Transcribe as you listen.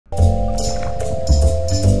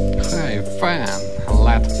fan.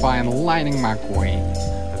 Let's find Lightning McQueen.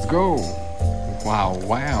 Let's go. Wow,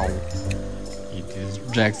 wow. It is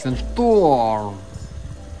Jackson's store.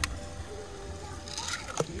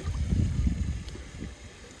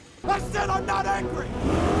 I said I'm not angry!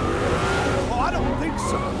 Oh, I don't think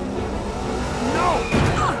so. No!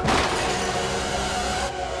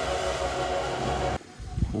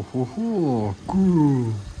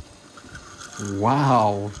 Cool.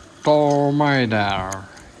 Wow, Tornado.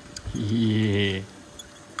 Yeah.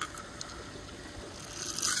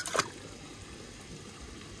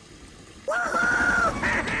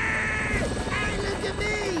 Hey, look at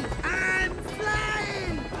me! I'm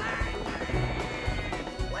flying!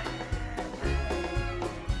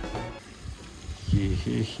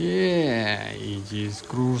 Yeah, it is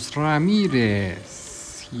Cruz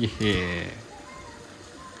Ramirez. Yeah.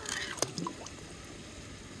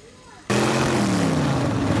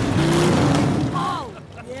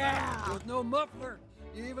 With no muffler,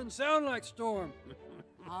 you even sound like Storm.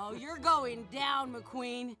 Oh, you're going down,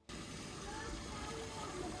 McQueen.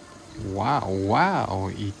 Wow, wow,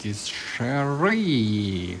 it is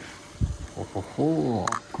Sheriff. Oh,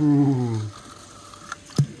 cool.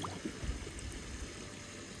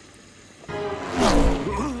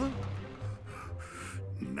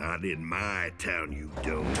 Not in my town, you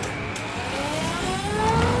don't.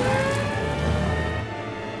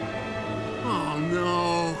 Oh,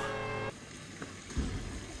 no.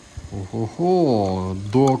 Oh,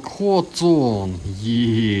 Doc Hudson.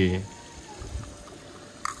 Yeah.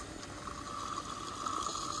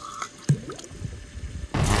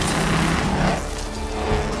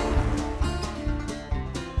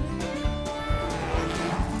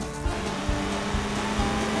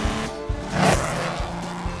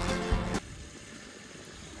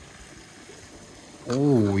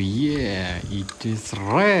 Oh yeah, it is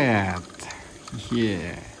red.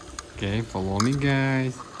 Yeah. Okay, follow me,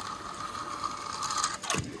 guys.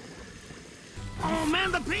 Oh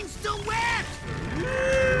man, the paint's still wet!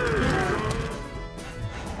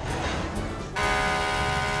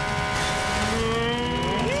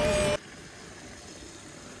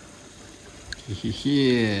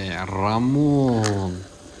 Yeah, Ramon.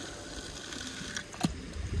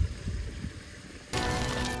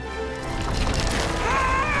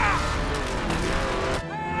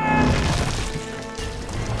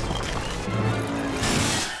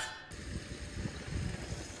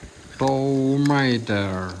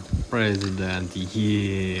 Tomato President,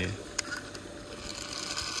 yeah.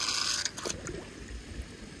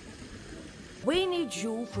 We need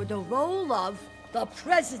you for the role of the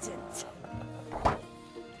president.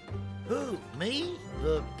 Who, me?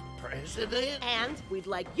 The president? And we'd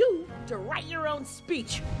like you to write your own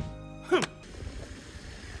speech.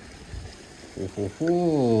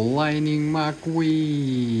 Oh, Lightning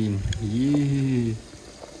McQueen, yeah.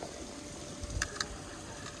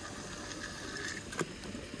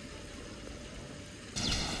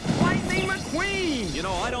 Lightning McQueen! You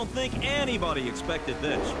know, I don't think anybody expected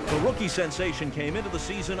this. The rookie sensation came into the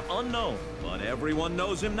season unknown, but everyone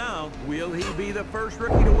knows him now. Will he be the first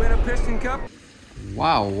rookie to win a Piston Cup?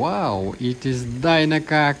 Wow, wow, it is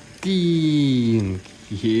Dynaka King,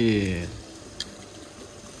 yeah.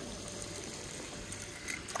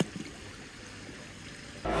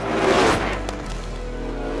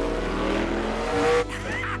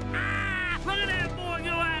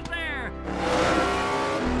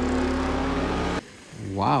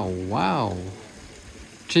 Wow, wow.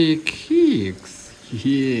 Chick Hicks.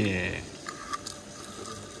 Yeah.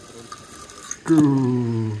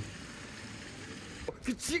 Cool.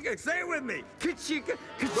 Kachika, say it with me. Kachika,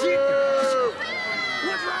 Kachika.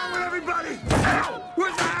 What's wrong with everybody? Ow!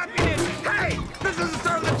 Where's the happiness? Hey, this is the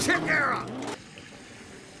start of the chick era.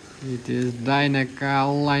 It is Dynaka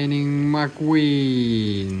Lightning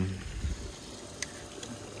McQueen.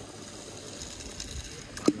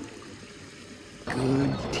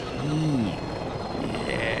 Good team.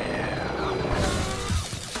 Yeah.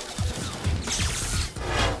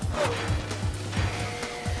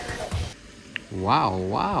 Wow,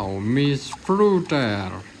 wow, Miss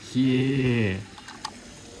Fruiter. Yeah.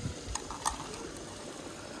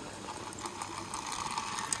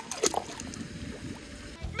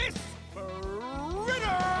 Miss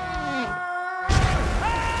Ritter!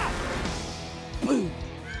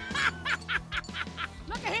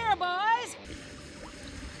 Look at here, boys.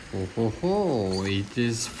 Oh, it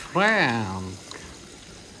is Frank.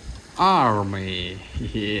 Army.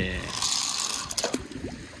 Yeah.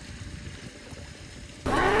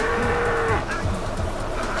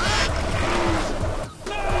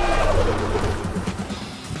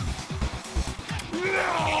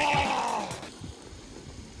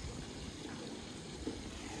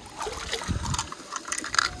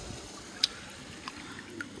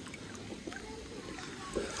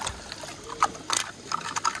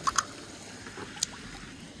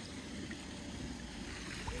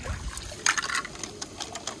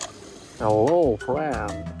 Hello,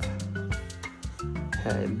 friend.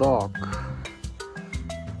 Hey, Doc.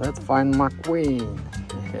 Let's find McQueen.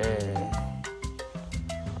 Hey.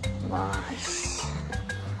 Nice.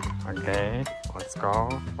 Okay, let's go.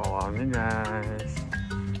 Follow me, guys.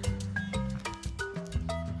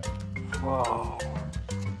 Wow.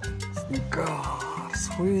 Sneakers.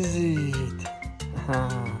 Who is it?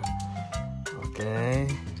 Okay.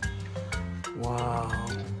 Wow.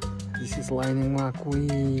 This is Lightning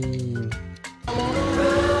McQueen.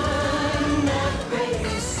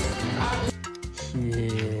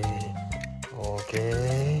 Yeah.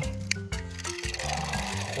 Okay.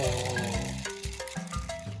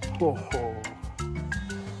 Oh.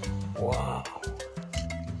 Wow.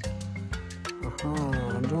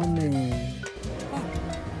 Johnny.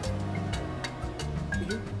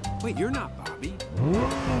 Wait, you're not Bobby.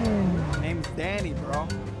 Name's Danny, bro.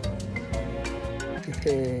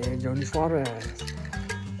 Hey, Johnny Suarez.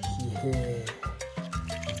 Yeah.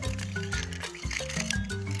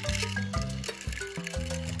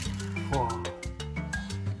 Wow.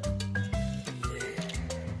 Yeah.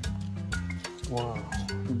 Wow.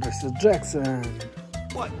 This is Jackson.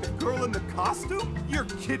 What, the girl in the costume? You're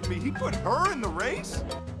kidding me. He put her in the race?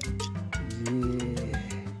 Yeah.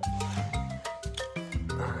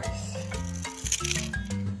 Nice.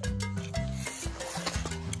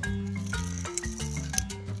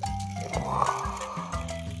 Wow.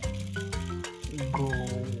 Go.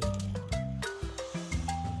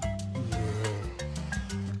 Yeah.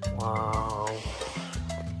 Wow.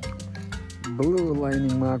 Blue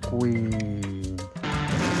Lightning McQueen.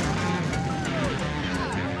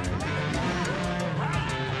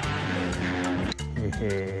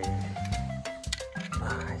 Yeah.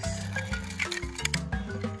 Nice.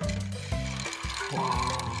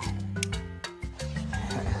 Wow.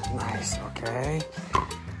 Nice, okay.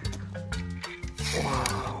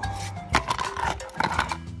 Wow.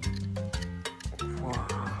 Wow.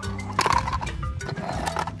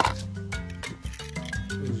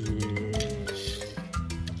 Yeah.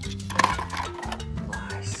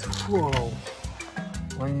 Nice. Whoa.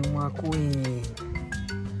 Lightning McQueen.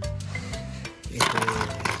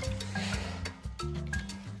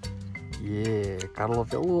 Yeah, Carlo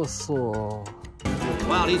Veloso.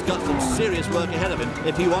 Well, he's got some serious work ahead of him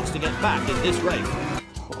if he wants to get back in this race.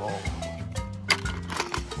 Oh.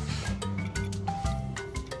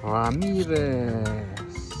 Ramirez.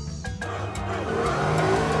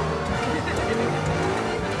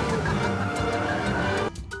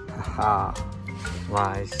 Haha,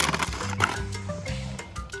 nice.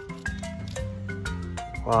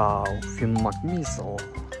 Wow, McMissile.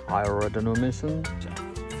 I read a new mission.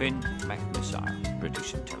 Finn McMissile,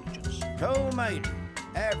 British intelligence. Co-mate,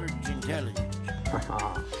 average intelligence.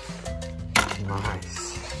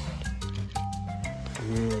 Nice.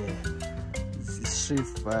 Yeah, this ship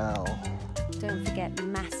fell. Don't forget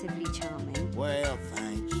massively charming. Well,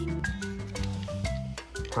 thanks.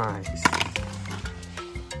 Nice.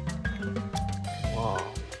 Wow,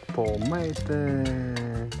 pomade.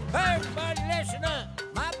 Hey, everybody, listen up.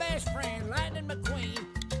 My best friend, Lightning McQueen.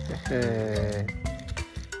 Hey.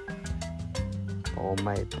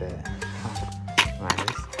 Pomade.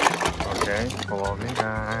 Nice. Okay, follow me,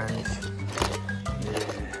 guys.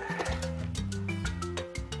 Yeah.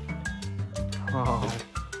 Oh,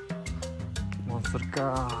 monster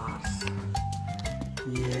cars.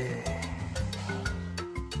 Yeah.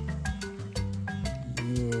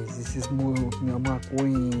 Yeah, this is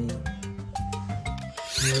McQueen.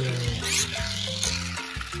 Yeah.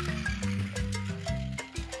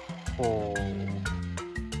 Oh,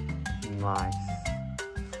 nice.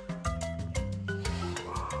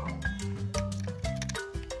 Wow.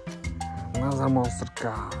 Another monster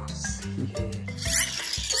cars. Yeah.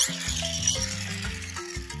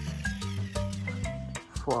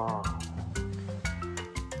 Wow.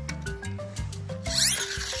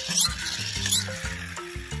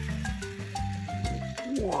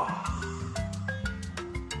 Wow.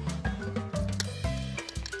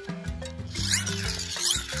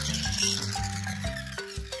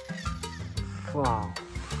 Wow.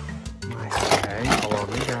 Nice. Okay, follow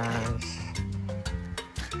me, guys.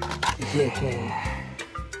 Yeah.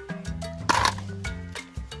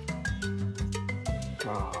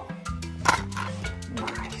 Wow.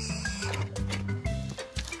 Nice.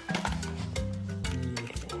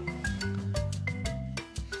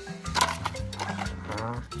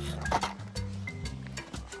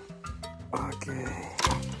 Okay.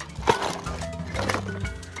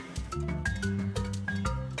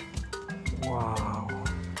 Wow.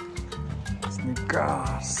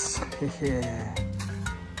 Sneakers. Yeah.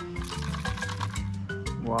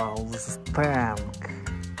 Wow, this is tank.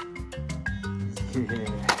 Nice.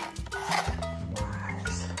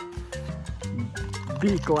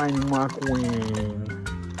 Big Lightning McQueen.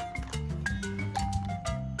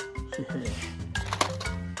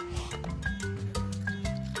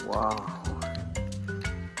 Wow.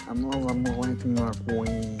 Another Lightning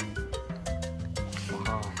McQueen.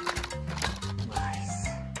 Wow. Nice.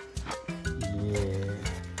 Yeah.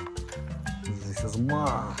 This is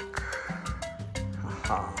Mack.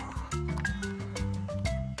 Haha.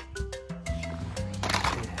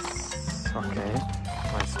 Yes. Okay.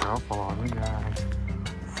 Let's go. Follow me, guys.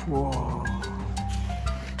 Whoa.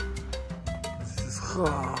 This is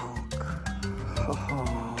Hulk. Haha.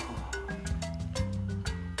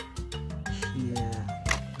 Yeah.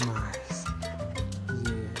 Nice.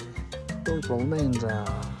 Yeah. Purple Ninja.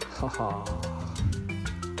 Haha.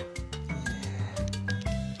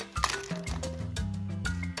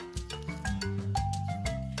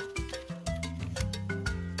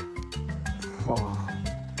 Oh,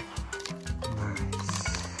 nice.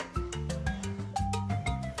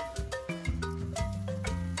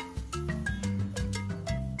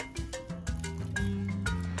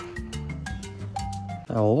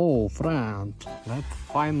 Hello, friend. Let's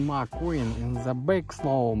find McQueen in the big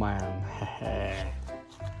snowman.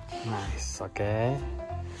 Nice, okay.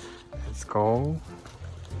 Let's go.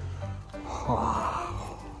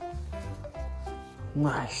 Wow.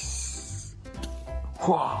 Nice.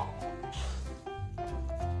 Wow.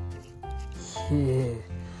 Yeah,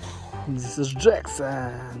 this is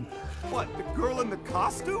Jackson. What, the girl in the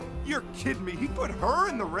costume? You're kidding me. He put her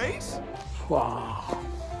in the race? Wow.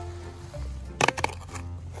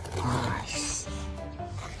 Nice.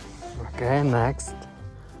 Okay, next.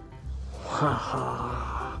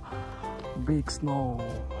 Haha. Big snow.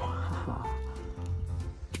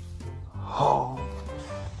 Oh.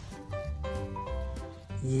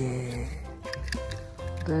 Yeah.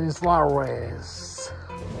 There is Ramirez.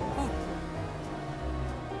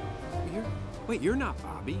 Wait, you're not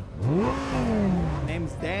Bobby.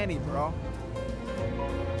 Name's Danny, bro.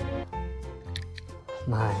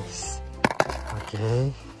 Nice.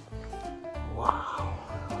 Okay. Wow.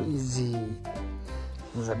 Easy.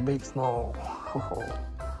 The big snow. Oh.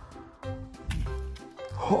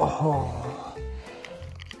 Oh.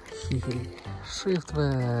 Shift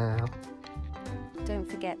well. Don't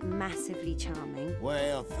forget massively charming.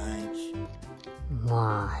 Well, thanks.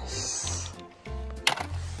 Nice.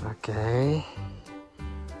 Okay.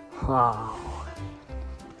 Wow.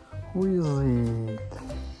 Who is it?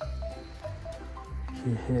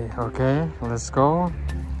 Yeah, okay, let's go.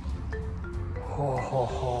 Ho ho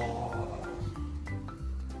ho.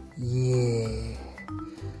 Yeah.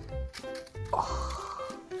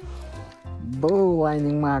 Oh. Bow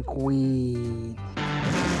Lightning McQueen.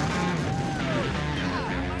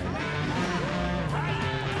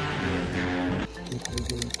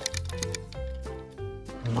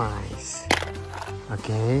 Nice.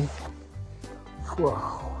 Okay.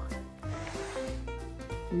 Wow.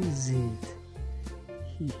 Who is it?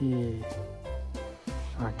 Here.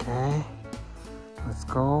 Okay. Let's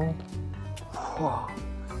go. Wow.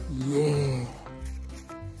 Yeah.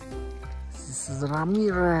 This is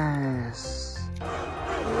Ramirez.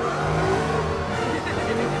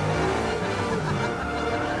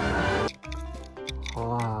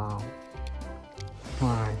 Wow.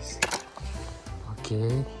 Nice.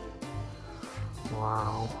 Okay.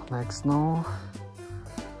 Wow. Next no.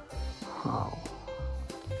 Wow.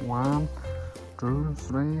 1, 2,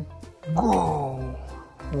 3, go!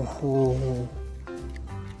 Oh,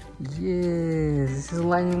 yeah, this is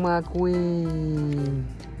Lightning McQueen.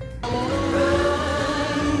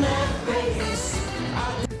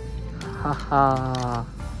 Haha.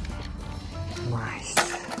 Nice.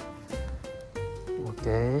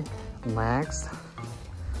 Okay, next.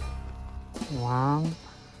 1,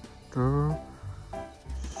 2,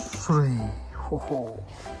 3. Ho.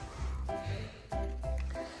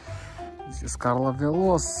 This is Carlo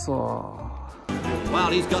Veloso. Well,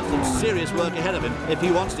 he's got some serious work ahead of him if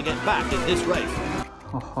he wants to get back in this race.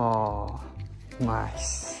 Oh,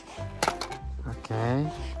 nice. Okay,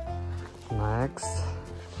 next.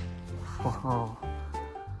 Oh,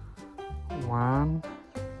 1,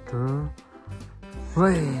 2,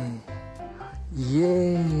 3.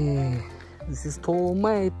 Yeah, this is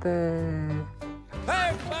Tomato. Hey,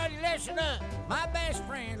 everybody, listen up. My best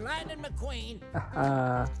friend, Lightning McQueen.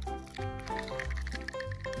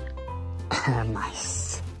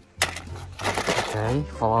 Nice. Okay,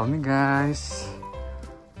 follow me, guys.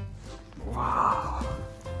 Wow.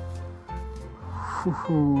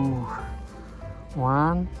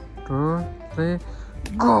 1, 2, 3,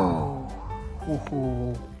 go!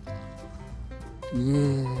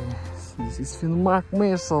 Yes, This is Finn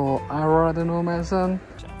McMissile. I already know, Mason.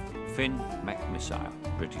 Finn McMissile,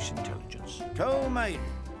 British intelligence. Tomato,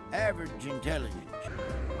 average intelligence.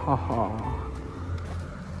 Haha.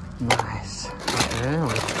 Nice. Okay,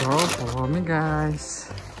 let's go. Follow me, guys.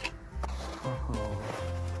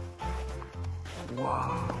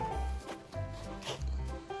 Wow.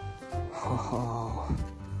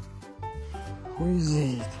 Who is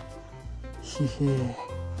it? Yeah.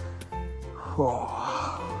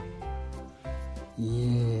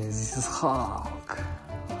 Yeah, this is Hulk.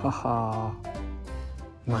 Haha.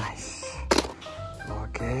 Nice.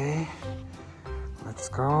 Okay. Let's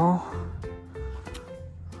go.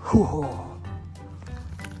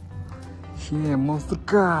 Yeah, monster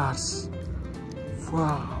cars.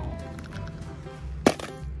 Wow.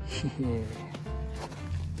 Yeah.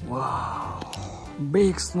 Wow.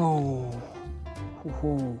 Big snow.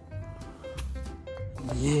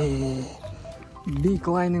 Yeah. Big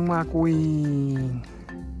lightning McQueen.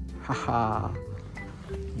 Haha.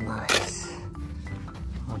 Nice.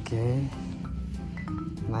 Okay.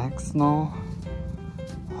 Next snow.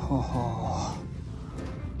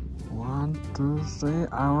 1, 2, 3,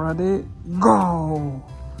 already go.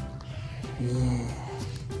 Yeah.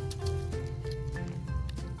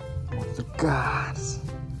 What's the cars?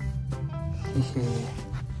 Yeah.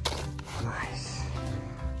 Nice.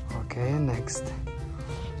 Okay, next.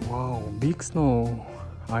 Wow, big snow.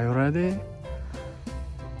 Are you ready?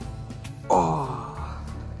 Oh.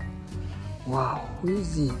 Wow, who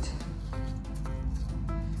is it?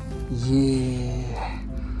 Yeah.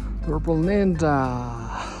 Purple Ninja.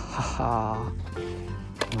 Haha.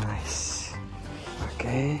 Nice.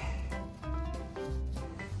 Okay.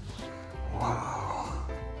 Wow.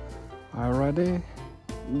 Are you ready?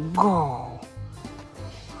 Go.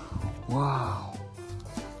 Wow.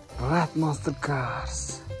 Red monster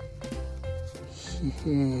cars.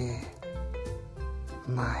 Yeah.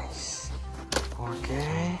 Nice.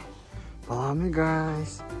 Okay. Follow me,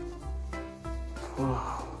 guys.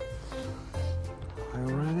 Wow. Are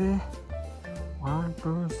you ready? 1,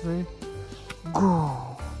 2, 3,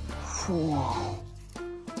 go! Wow!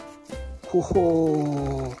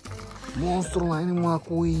 Ho! Monster Lightning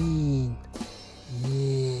McQueen!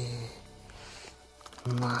 Yeah!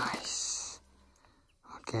 Nice!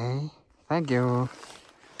 Okay, thank you!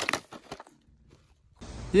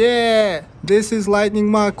 Yeah! This is Lightning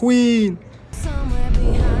McQueen!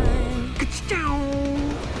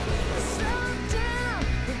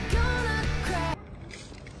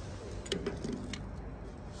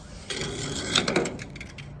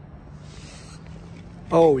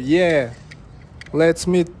 Oh yeah, let's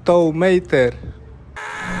meet Tomato.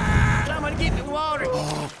 Someone get me water.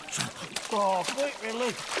 Oh,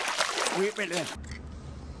 quickly.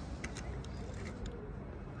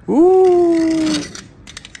 Ooh.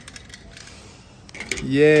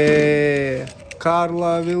 Yeah,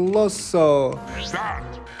 Carla Villoso. Start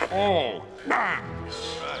all bands.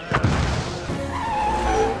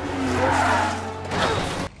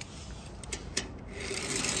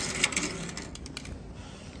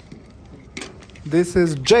 This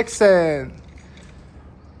is Jackson.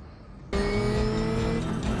 Holy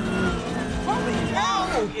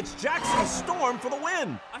cow! It's Jackson's Storm for the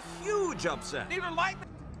win. A huge upset. Even like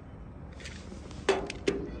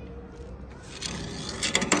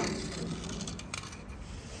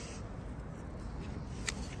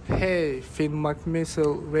Hey, Finn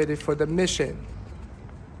McMissile ready for the mission.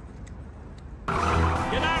 Get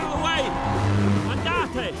out of the way!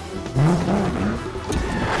 Andate!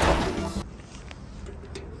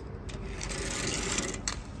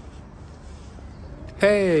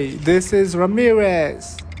 Hey, this is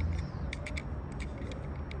Ramirez.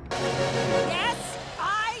 Yes,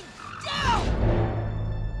 I do!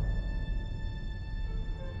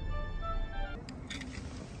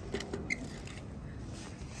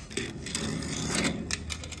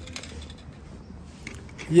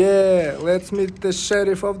 Yeah, let's meet the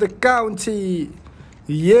sheriff of the county.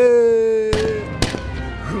 Yeah.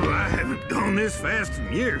 I haven't gone this fast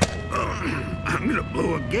in years. I'm gonna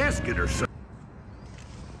blow a gasket or something.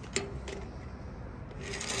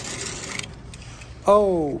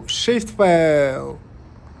 Oh, shift fail.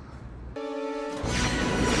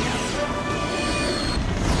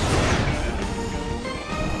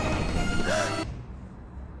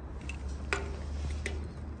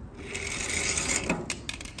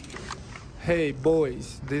 Hey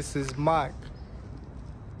boys, this is Mack.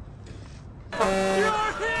 You're here!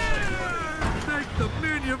 Thank the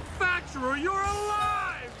manufacturer you're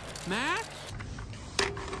alive! Mack?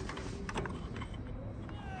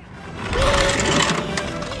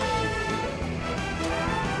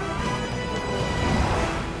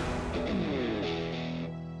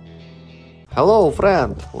 Hello,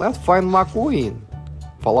 friend. Let's find McQueen.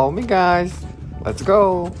 Follow me, guys. Let's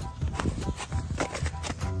go.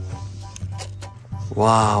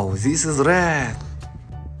 Wow, this is red.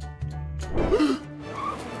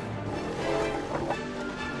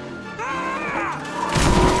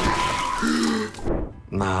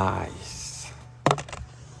 Nice.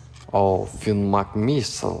 Oh,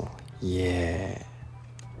 McMissile. Yeah.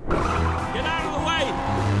 Get out of the way!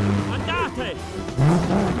 Andate!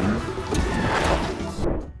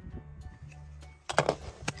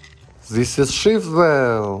 This is shift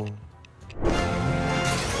well.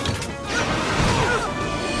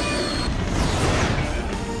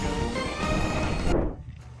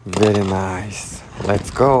 Very nice.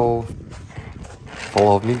 Let's go.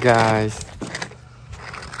 Follow me, guys.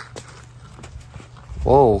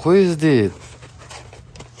 Whoa, who is this?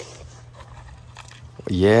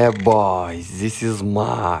 Yeah, boys, this is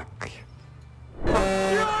Mack. You're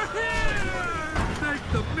here! Thank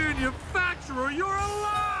the manufacturer you're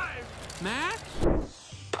alive! Mack?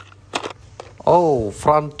 Oh,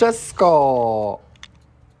 Francesco.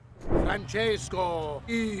 Francesco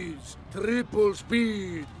is triple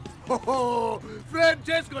speed. Ho ho!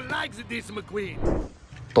 Francesco likes this McQueen.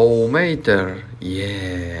 Tomater,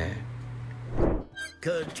 yeah.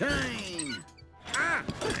 Contain.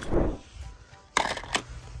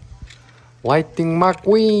 Lighting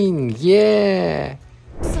McQueen, yeah.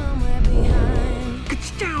 Somewhere behind.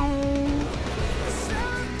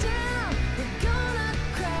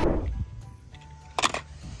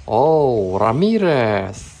 Oh,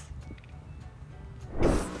 Ramirez.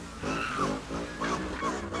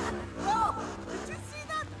 Whoa! Did you see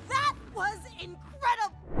that? That was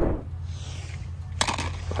incredible!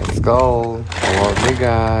 Let's go. Follow me,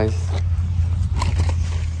 guys.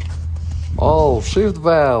 Oh, shift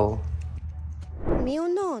bell. Mio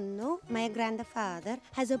nonno, my grandfather,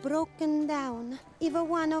 has broken down. If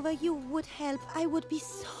one of you would help, I would be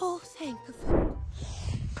so thankful.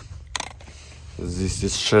 This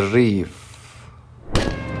is Sheriff.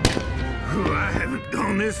 I haven't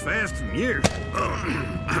gone this fast in years.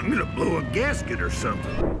 I'm gonna blow a gasket or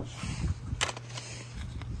something.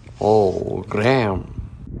 Oh, Graham.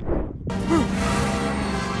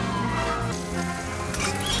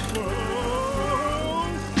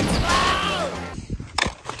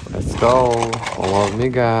 Let's go. Follow me,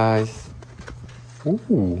 guys.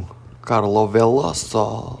 Ooh, Carlo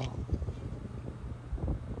Veloso.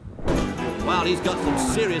 Well, he's got some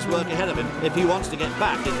serious work ahead of him if he wants to get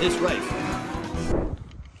back in this race.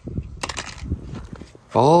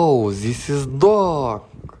 Oh, this is Doc.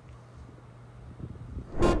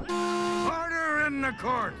 Harder in the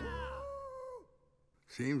court.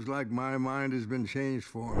 Seems like my mind has been changed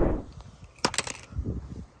for him.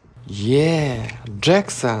 Yeah,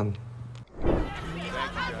 Jackson. Thank you,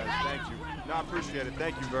 guys. Thank you. No, I appreciate it.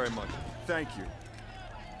 Thank you very much. Thank you.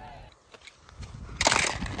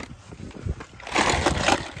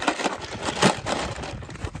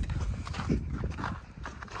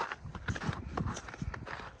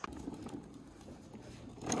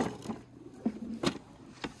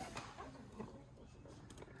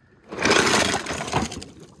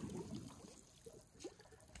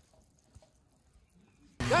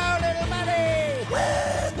 Go, little buddy!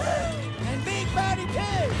 And big buddy,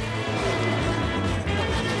 too!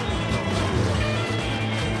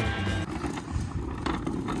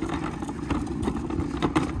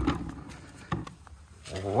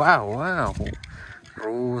 Wow, wow.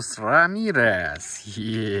 Cruz Ramirez,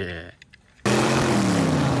 yeah.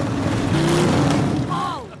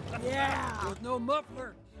 Oh, yeah! With no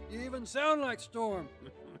muffler, you even sound like Storm.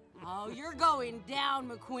 Oh, you're going down,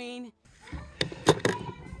 McQueen.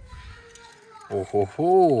 Oh ho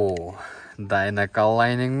ho. Dynamical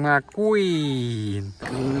Lightning McQueen.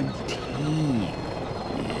 Good team.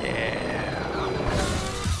 Yeah.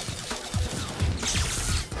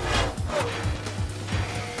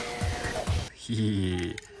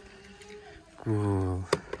 Yeah. Cool.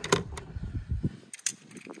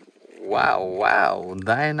 Wow, wow.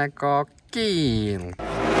 Dynamical King.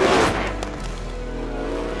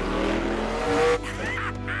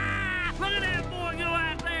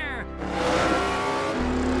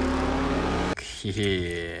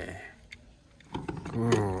 Yeah.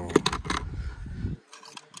 Ooh.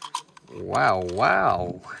 Wow,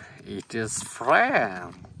 wow. It is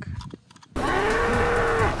Frank.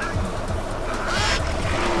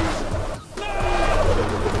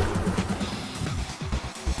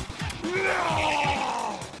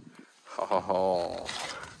 Oh.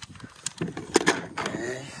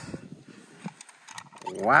 Okay.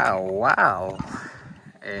 Wow, wow.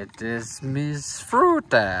 It is Miss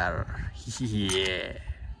Fruiter. Yeah.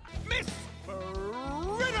 Miss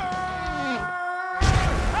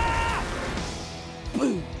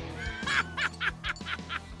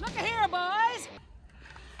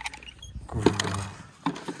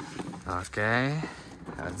Okay,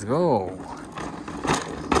 let's go.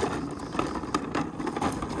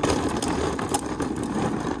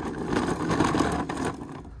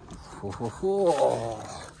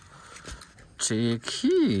 Chick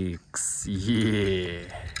Hicks, yeah.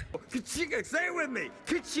 Kachika, say it with me.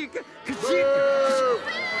 Kachika, Kachika.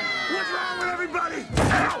 What's wrong with everybody?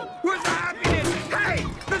 Ow! Where's the happiness? Hey,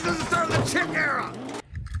 this is the start of the chick era.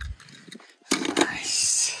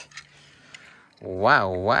 Nice.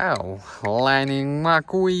 Wow, wow. Lightning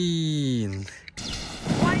McQueen.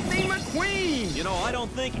 Lightning McQueen! You know, I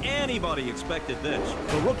don't think anybody expected this.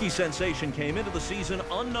 The rookie sensation came into the season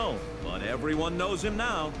unknown, but everyone knows him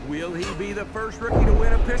now. Will he be the first rookie to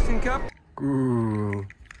win a Piston Cup? Cool.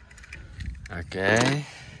 Okay.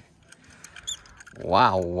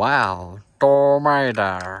 Wow, wow.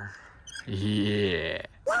 Tomato. Yeah. Hey,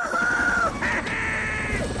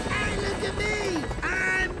 look at me!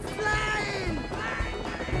 I'm flying!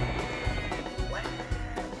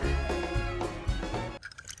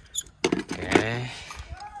 Okay.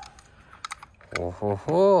 Oh ho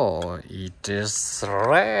ho, it is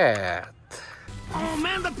red. Oh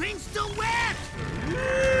man, the paint's still wet!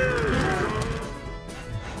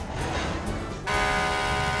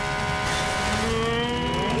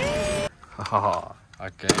 Oh,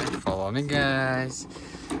 okay, follow me, guys.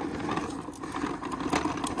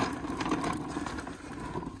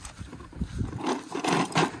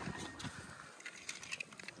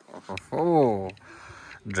 Oh,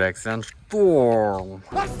 Jackson Storm.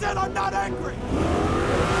 I said I'm not angry!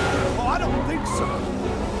 Oh, I don't think so.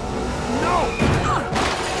 No!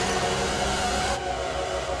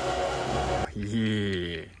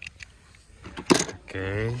 Yeah.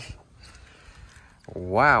 Okay.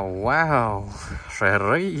 Wow, wow.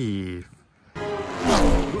 Sheriff.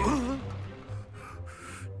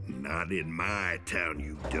 Not in my town,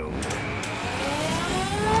 you don't.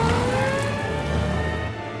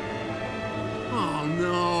 Oh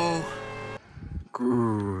no.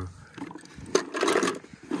 Cool.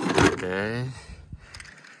 Okay.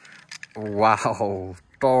 Wow.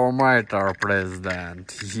 Tomato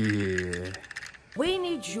President. Yeah. We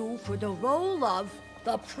need you for the role of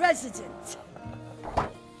the president.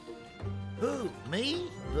 Who, me?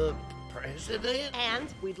 The president?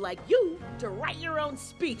 And we'd like you to write your own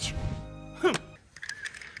speech.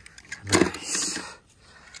 Nice.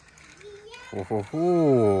 Oh ho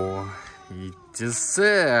ho. Eat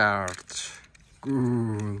dessert.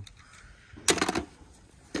 Cool.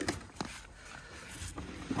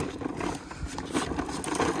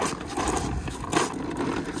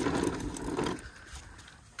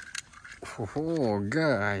 Oh,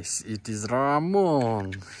 guys, it is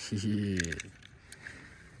Ramon.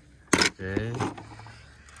 Okay.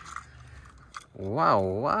 Wow,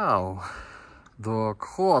 wow. Doc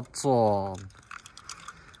Hudson.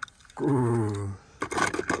 Cool.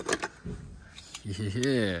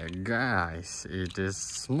 Yeah, guys, it is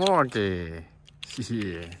Smokey.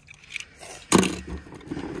 Yeah.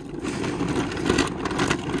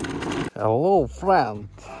 Hello, friend.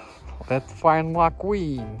 Let's find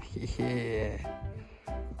McQueen. Yeah.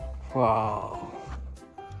 Wow.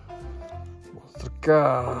 Monster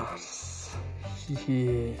cars.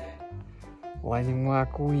 Yeah. Lightning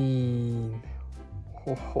McQueen.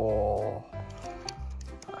 Ho ho.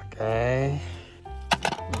 Okay.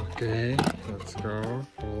 Okay. Let's go.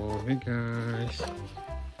 Follow me, guys.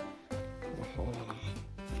 Oh.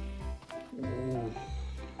 Oh.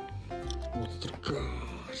 Monster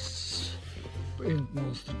cars. Paint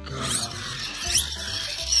monster cars.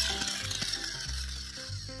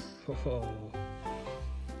 Oh,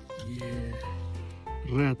 yeah.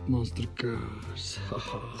 Red monster cars. Oh.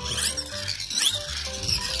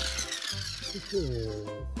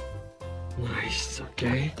 Nice.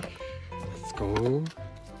 Okay. Let's go.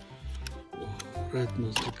 Oh, red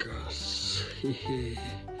monster cars. Okay,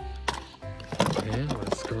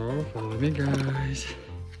 let's go. Follow me, guys.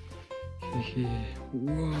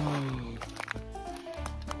 Wow.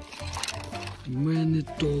 Many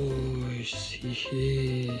toys.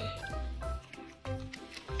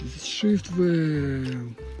 This shift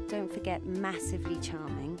well. Don't forget massively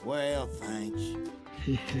charming. Well, thanks.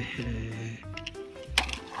 Okay.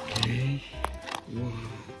 Wow.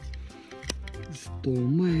 It's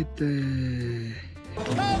tomato.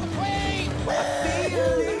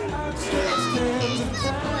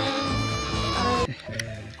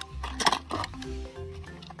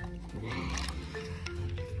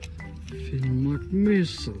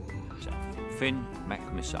 McMissile. Finn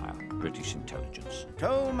McMissile, British intelligence.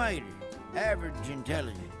 Tomato, average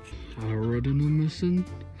intelligence. Already no missing?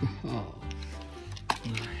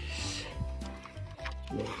 Nice.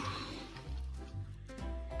 Wow.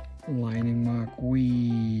 Lightning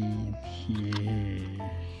McQueen. Yeah.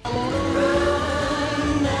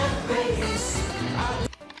 Nice.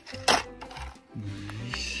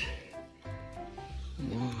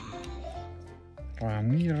 Wow.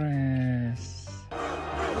 Ramirez.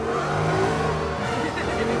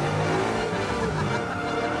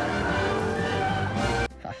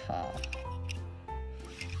 Haha.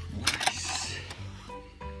 Nice.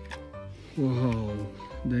 Whoa.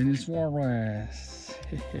 Dennis Suarez.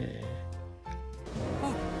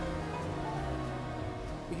 Oh.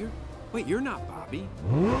 Wait, you're not Bobby.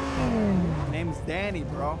 Name's Danny,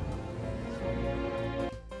 bro.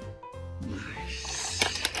 Nice.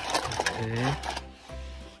 Okay.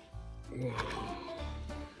 Wow.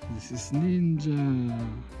 This is Ninja.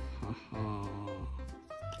 Haha.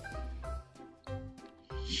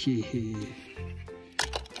 Yeah.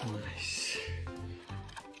 Nice.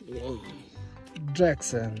 Whoa.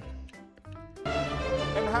 Jackson.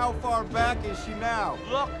 And how far back is she now?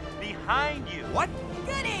 Look behind you. What?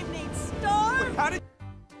 Good evening, Storm. How did...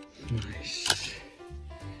 Nice.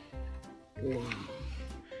 Wow.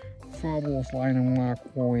 Fabulous Lightning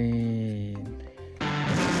McQueen.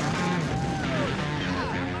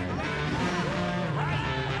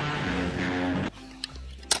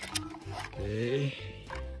 Okay.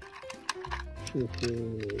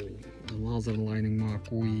 Another Lightning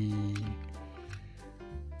McQueen.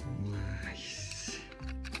 Nice.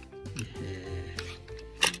 Yeah.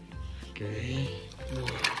 Okay. Wow.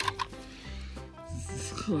 This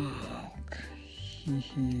is Hulk.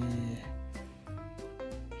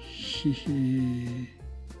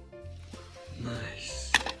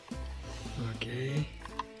 Nice. Okay.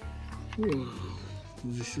 Wow.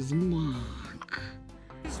 This is Mack.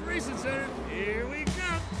 This racing center, here we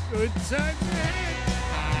come. Good times ahead.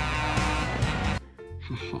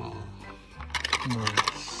 Haha.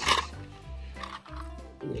 Nice.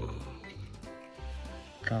 Wow.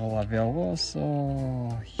 Carla Veloso.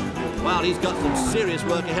 Well, he's got some serious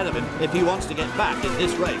work ahead of him if he wants to get back in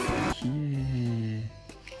this race. Yeah.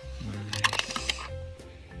 Nice.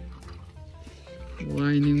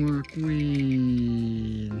 Lightning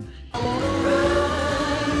McQueen.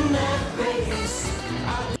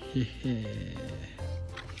 Yeah.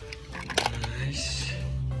 Nice.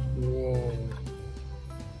 Whoa.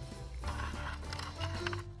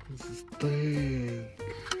 This is tank.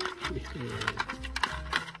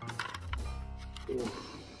 Whoa.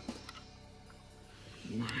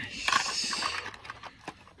 Nice.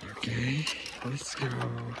 Okay, let's go.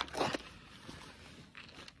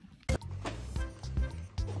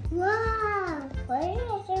 Wow, what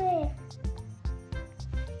is it?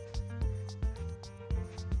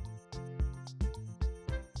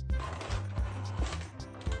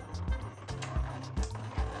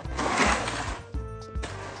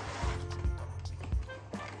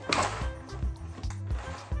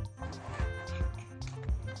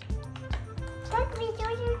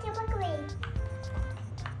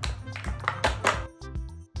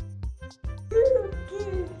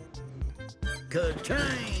 Good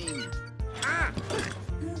time. Ah!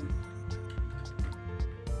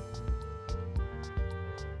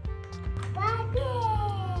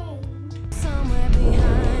 Somewhere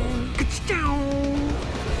behind.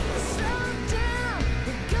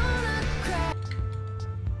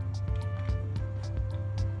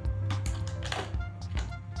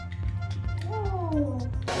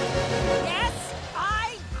 Yes,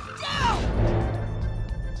 I do!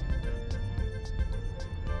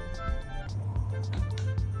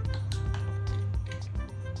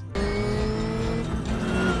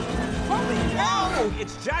 Holy cow!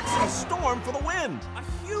 It's Jackson's Storm for the win. A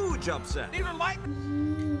huge upset. Even Mike.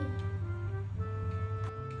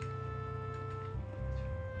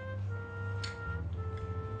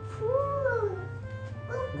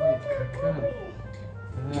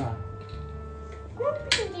 Yeah.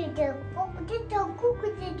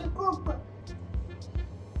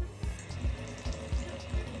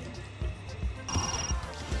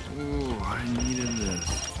 Ooh, I needed this.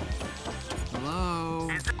 Hello?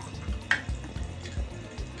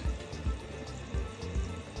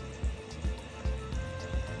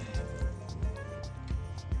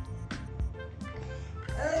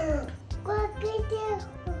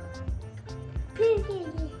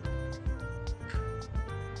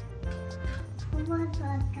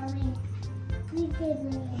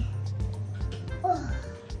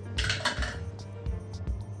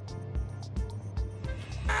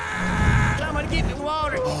 Someone get me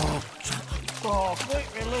water. Oh,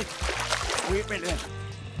 quickly. Quickly.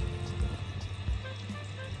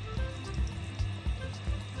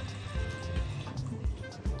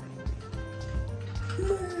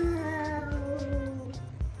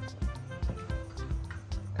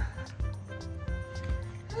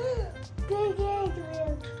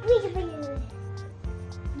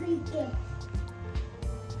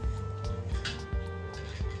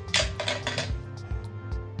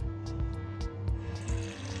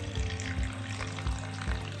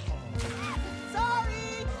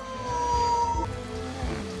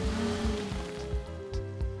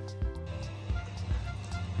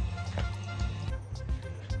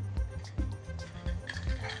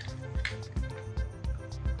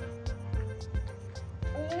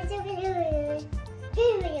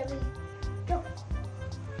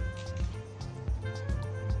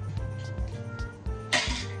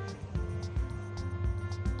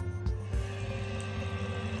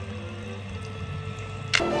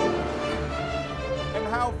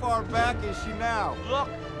 how far back is she now? Look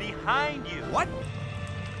behind you. What?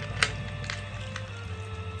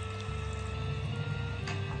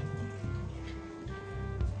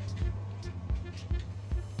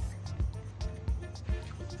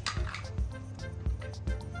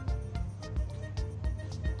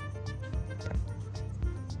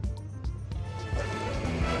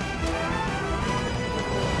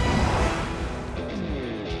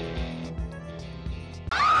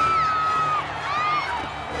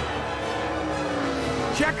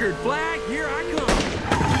 Checkered flag, here I come.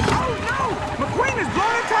 Oh no! McQueen has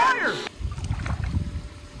blown a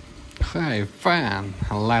tire! Hey, fan,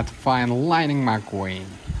 let's find Lightning McQueen.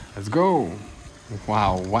 Let's go.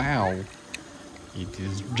 Wow, wow. It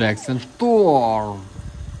is Jackson Storm.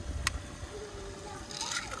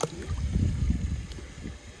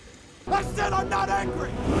 I said I'm not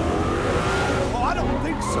angry! Oh, I don't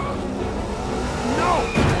think so.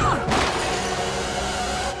 No!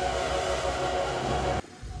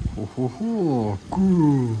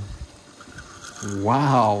 Cool.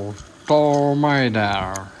 Wow,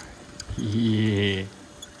 Tornado. Yeah.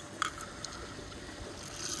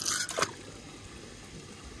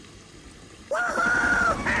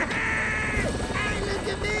 Hey, look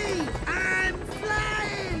at me! I'm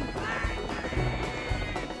flying!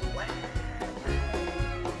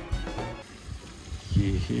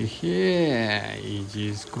 Yeah, it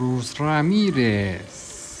is Cruz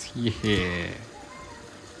Ramirez. Yeah.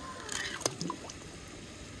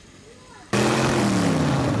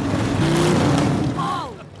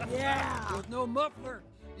 With no muffler,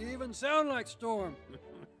 you even sound like Storm.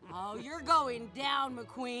 Oh, you're going down,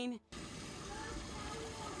 McQueen.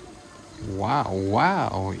 Wow,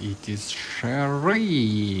 wow, it is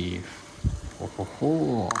Sheriff.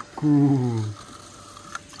 Cool.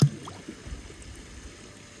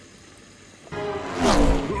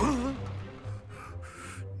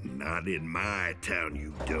 Not in my town,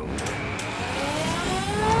 you don't.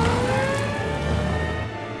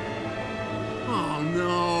 Oh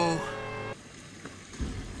no.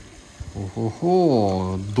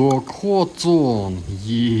 Doc Hudson.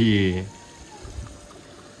 Yeah.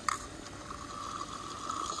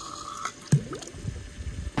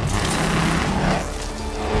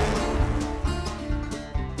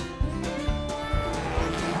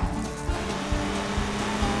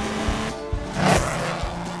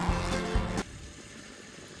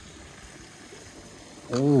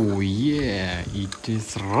 Oh yeah, it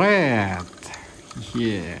is red.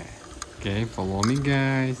 Yeah. Okay, follow me,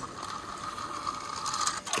 guys.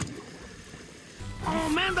 Oh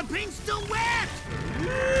man, the paint's still wet!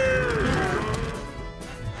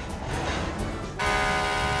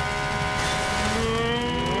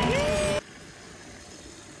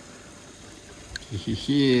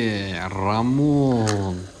 Yeah,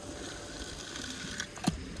 Ramon.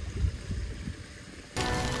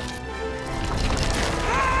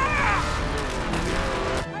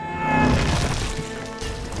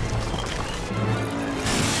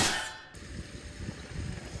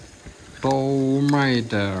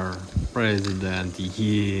 Tomato President,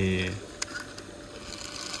 yeah.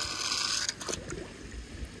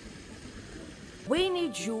 We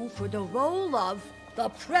need you for the role of the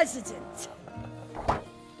President.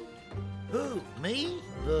 Who, me?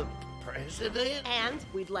 The president? And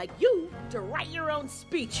we'd like you to write your own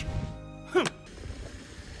speech.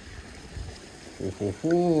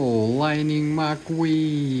 Lightning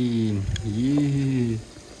McQueen, yeah.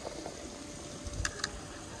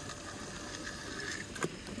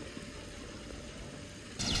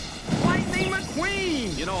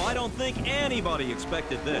 You know, I don't think anybody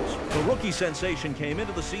expected this. The rookie sensation came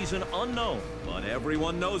into the season unknown, but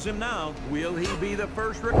everyone knows him now. Will he be the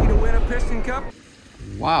first rookie to win a Piston Cup?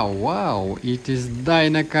 Wow, wow, it is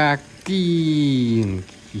Dynaka King,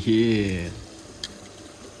 yeah.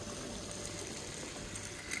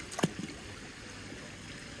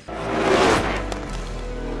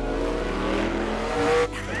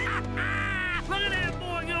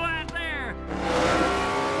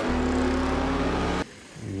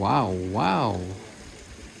 Wow, wow.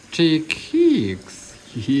 Take Hicks.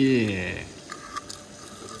 Yeah.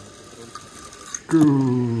 Go.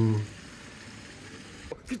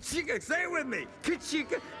 Kachika, say it with me.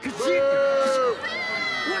 Kachika, Kachika.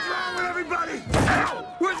 What's wrong with everybody?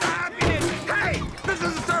 Ow! Where's the happiness? Hey, this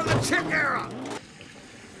is the start of the chick era.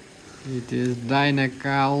 It is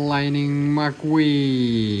Dynaka Lightning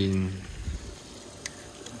McQueen.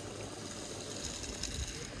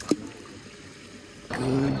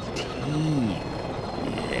 Good team.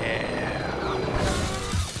 Yeah.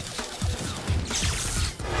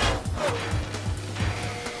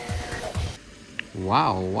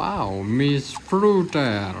 Wow, Miss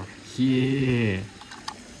Fruiter. Yeah.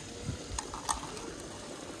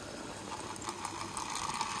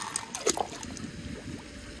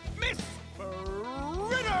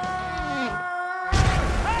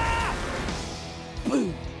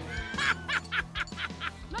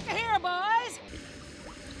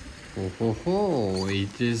 Oh,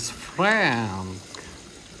 it is Frank.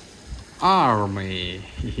 Army,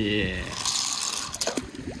 yeah.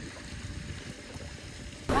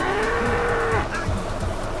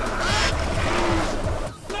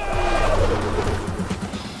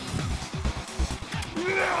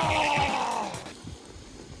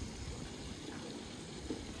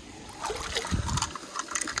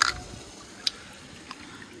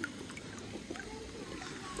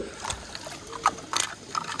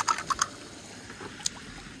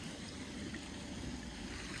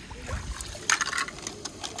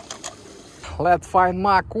 Let's find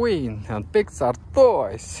McQueen and Pixar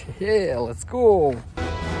toys. Yeah, let's go.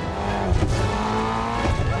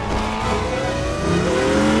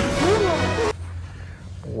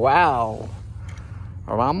 Wow,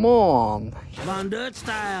 Ramon. Von Dutch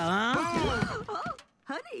style, huh? Oh,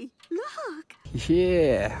 honey, look.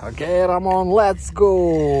 Yeah, okay, Ramon, let's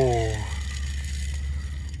go.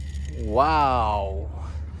 Wow,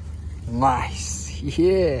 nice.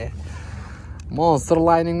 Yeah. Monster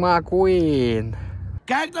lining McQueen.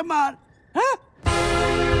 Kijk dan maar. Huh?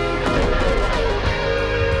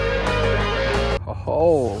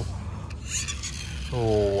 Oh.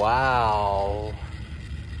 Wow.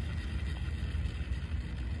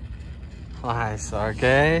 Nice,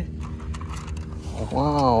 okay.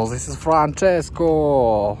 Wow, this is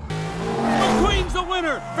Francesco. McQueen's the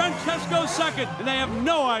winner. Francesco's second, and they have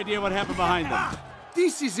no idea what happened behind them.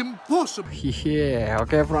 This is impossible. Yeah,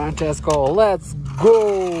 okay, Francesco, let's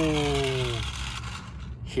go.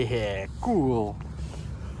 Yeah, cool.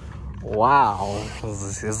 Wow,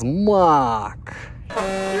 this is Mack. You're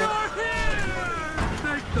here!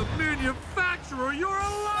 Thank the manufacturer, you're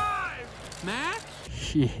alive! Mack?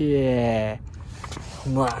 Yeah,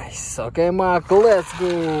 nice. Okay, Mack, let's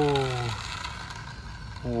go.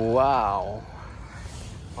 Wow.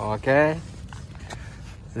 Okay.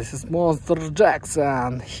 This is Monster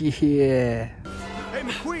Jackson. Yeah. Hey,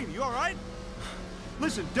 McQueen, you all right?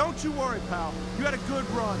 Listen, don't you worry, pal. You had a good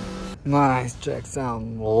run. Nice,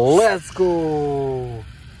 Jackson. Let's go.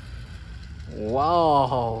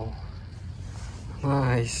 Wow.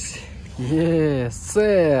 Nice. Yeah,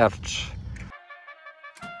 search.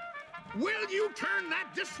 Will you turn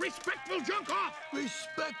that disrespectful junk off?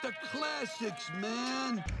 Respect the classics,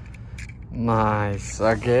 man. Nice.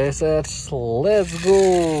 Okay, search. Let's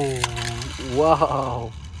go. Wow.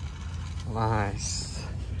 Nice.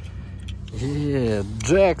 Yeah,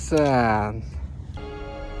 Jackson.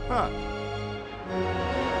 Huh.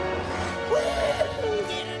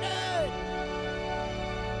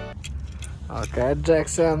 Okay,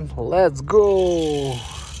 Jackson. Let's go.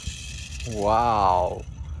 Wow.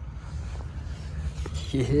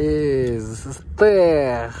 Yes,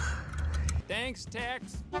 there. Thanks,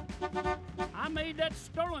 Tex. I made that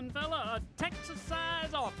stolen fella a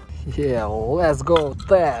Texas-size offer. Yeah, let's go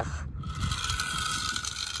there.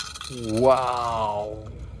 Wow.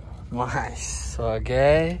 Nice.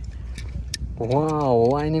 Okay. Wow,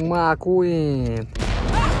 lining McQueen.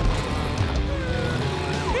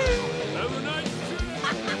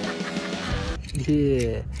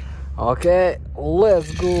 Yeah. Okay,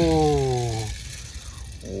 let's go.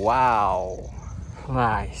 Wow.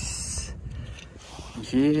 Nice.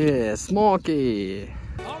 Yeah, Smokey.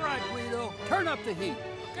 All right, Guido, turn up the heat.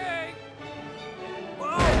 Okay.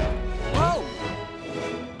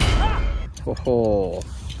 Whoa!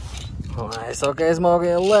 Oh, nice. Okay,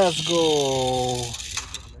 Smokey, let's go.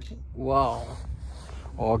 Wow.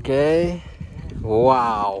 Okay.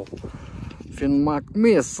 Wow. Finn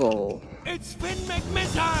McMissile. It's Finn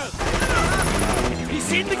McMissile! He's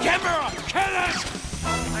seen the camera! Kill him!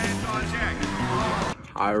 Hands on deck.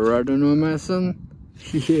 I ready, no Mason?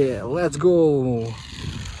 Yeah, let's go.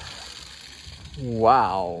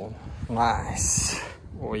 Wow. Nice.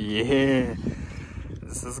 Oh yeah.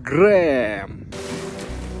 This is Graham.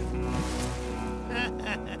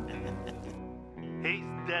 He's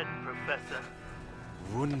dead, Professor.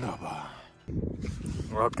 Wunderbar.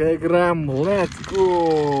 Okay, Graham, let's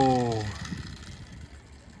go.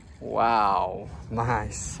 Wow,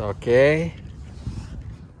 nice, okay.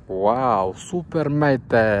 Wow, super mate.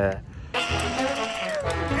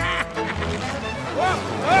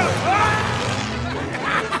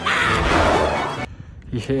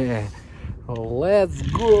 Yeah, let's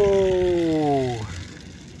go.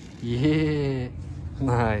 Yeah,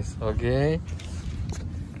 nice, okay.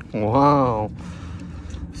 Wow.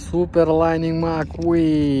 Super Lightning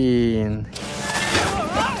McQueen.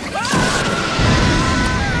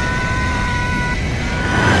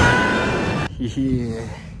 Yeah.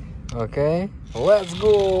 Okay, let's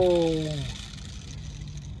go.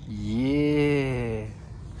 Yeah.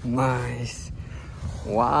 Nice.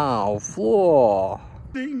 Wow, Flo.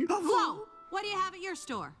 Flo, what do you have at your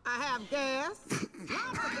store? I have gas.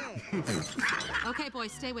 Lots of gas. Okay,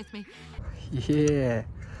 boys, stay with me. Yeah.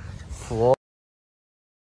 Flo.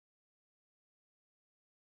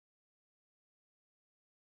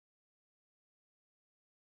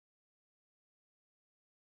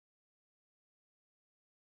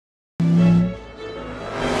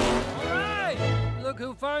 Look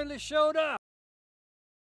who finally showed up.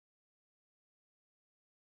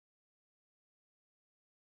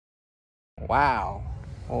 Wow.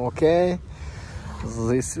 Okay.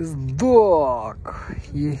 This is Doc.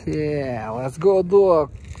 Yeah, let's go,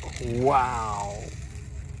 Doc. Wow.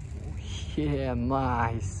 Yeah,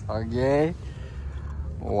 nice. Okay.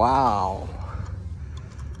 Wow.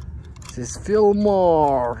 This is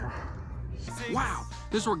Fillmore. Wow,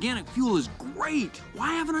 this organic fuel is great.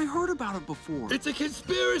 Why haven't I heard about it before? It's a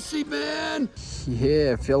conspiracy, man.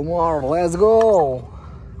 Yeah, Fillmore, let's go.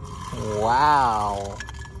 Wow.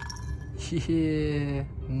 Yeah,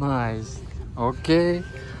 nice. Okay.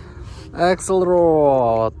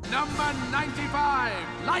 Accelerate. Number 95,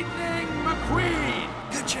 Lightning McQueen.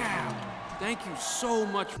 Good job. Thank you so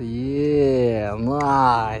much. Yeah,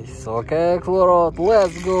 nice. Okay, accelerate.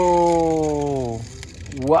 Let's go.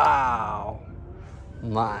 Wow.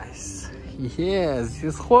 Nice. Yes,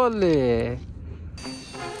 it's Holly.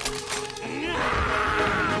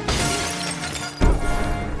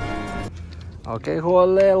 Okay,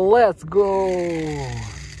 Holly, let's go.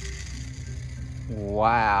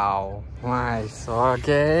 Wow, nice.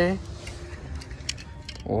 Okay.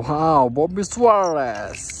 Wow, Bobby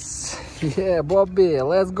Suarez. Yeah, Bobby,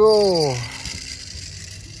 let's go.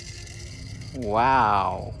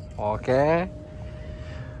 Wow. Okay.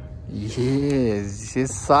 Yes, this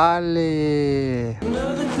is Sally. Come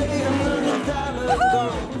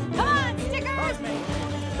on, stickers!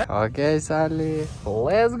 Okay, Sally,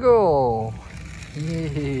 let's go.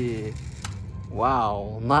 Yeah.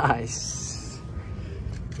 Wow, nice.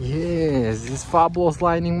 Yes, this is Fabulous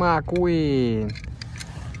Lightning McQueen.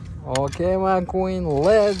 Okay, McQueen,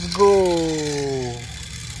 let's go.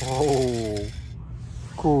 Oh,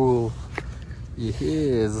 cool.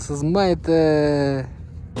 Yes, this is mate.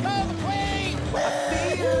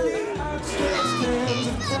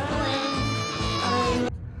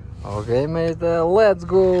 Okay, mate, let's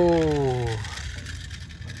go.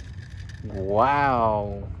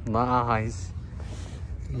 Wow, nice.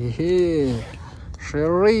 Yeah,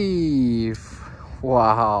 Sheriff.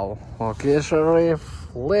 Wow. Okay, Sheriff,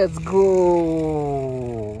 let's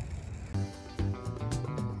go.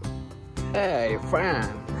 Hey, friend,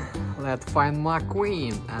 let's find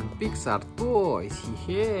McQueen and Pixar toys.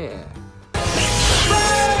 Yeah.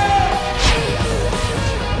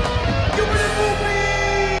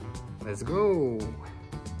 Let's go.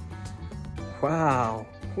 Wow,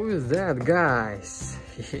 who is that, guys?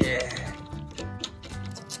 Yeah.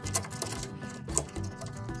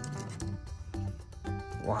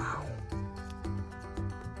 Wow.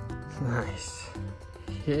 Nice.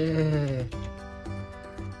 Yeah.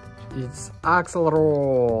 It's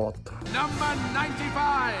Axelrod. Number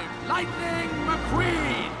 95, Lightning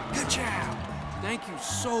McQueen. Good job. Thank you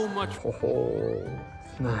so much. Oh,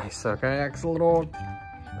 nice. Okay, Axelrod.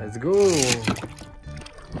 Let's go.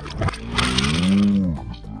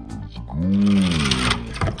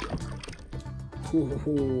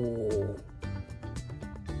 Oh,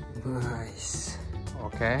 nice.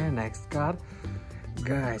 Okay, next card.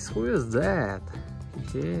 Guys, who is that?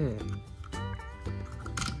 Yeah.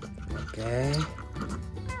 Okay.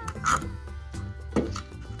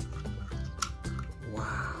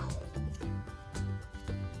 Wow.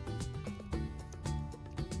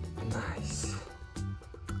 Nice.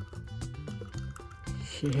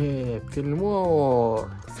 Yeah,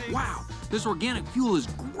 Fillmore. Wow, this organic fuel is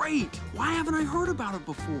great. Why haven't I heard about it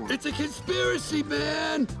before? It's a conspiracy,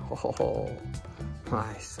 man. Oh,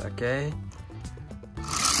 nice. Okay.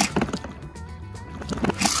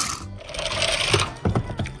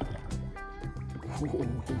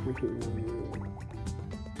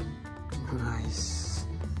 Nice.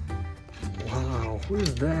 Wow, who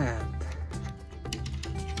is that?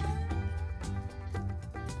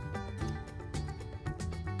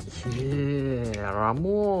 Yeah,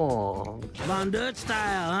 Ramon. Von Dutch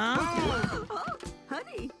style, huh? Oh,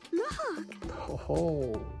 honey, look.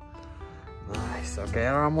 Oh, nice. Okay,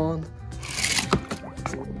 Ramon.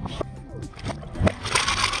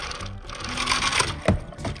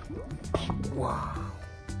 Wow.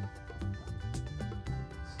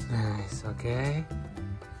 Nice, okay.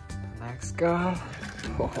 Next car.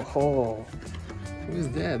 Oh, who is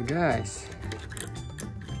that, guys?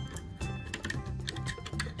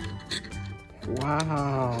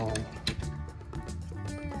 Wow.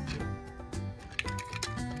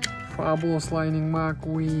 Fabulous Lightning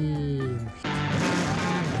McQueen.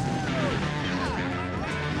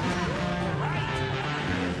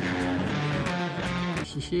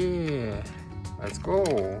 Yeah, let's go.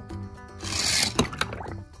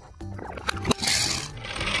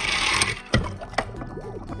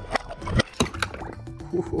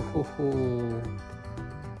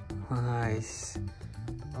 Nice.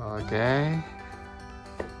 Okay.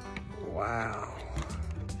 Wow.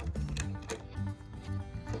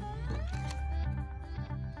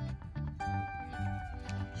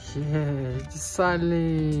 Yeah,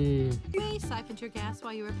 Sally. We siphoned your gas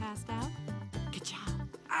while you were passed out. Good job.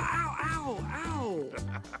 Ow, ow, ow!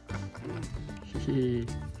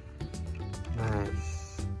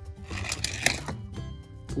 Nice.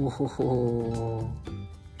 Oh,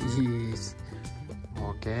 yes.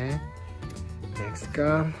 Okay. Next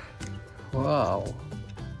car. Wow.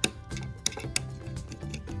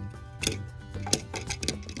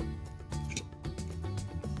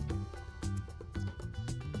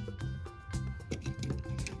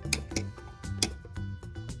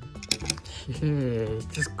 Yeah,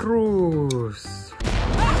 it's Cruz.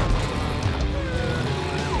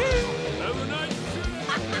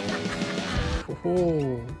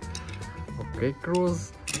 Oh, okay,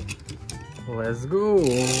 Cruz. Let's go.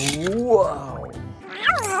 Wow.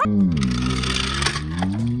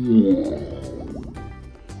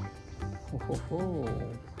 Oh,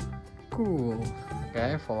 cool.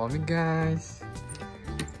 Okay, follow me, guys.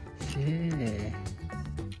 Yeah.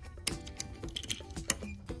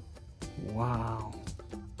 Wow.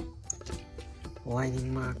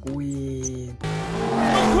 Lightning McQueen.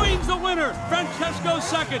 McQueen's the winner. Francesco's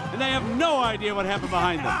second, and they have no idea what happened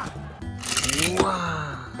behind them.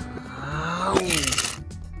 Wow.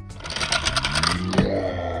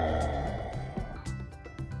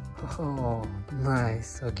 Oh,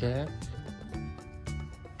 nice. Okay.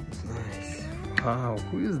 Nice. Wow,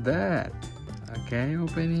 who is that? Okay,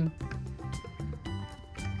 opening.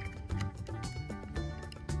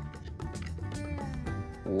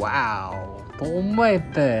 Wow,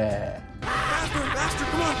 tomate. Faster, faster,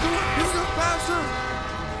 come on, let's go faster.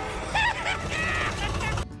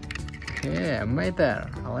 Yeah, meter.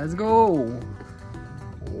 Let's go.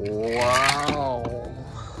 Wow.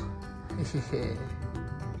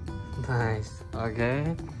 Nice.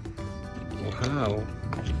 Okay. Wow.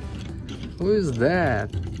 Who is that?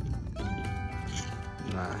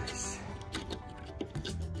 Nice.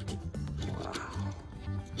 Wow.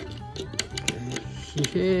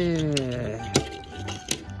 Yeah.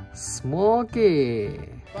 Smoky.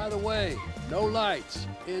 By the way, no lights.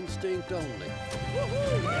 Instinct only.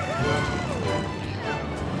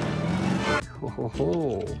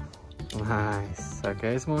 Oh, nice.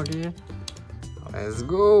 Okay, Smoky. Let's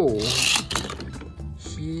go.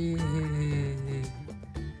 Yeah.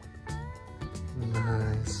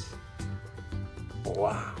 Nice.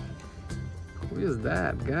 Wow. Who is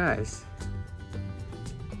that, guys?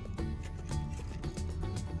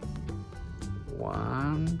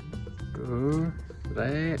 1, 2,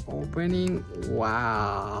 3. Opening.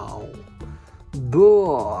 Wow.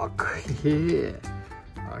 Dog. Yeah.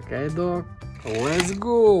 Okay, dog. Let's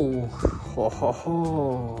go. Ho ho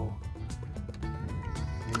ho.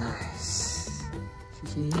 Nice.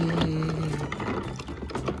 Yeah.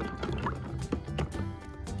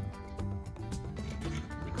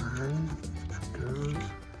 1, 2,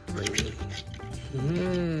 3.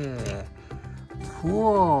 Yeah.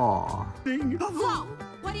 4. So,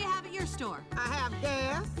 what do you have at your store? I have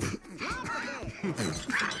gas.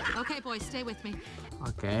 Okay, boys, stay with me.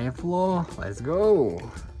 Okay, Flo, let's go.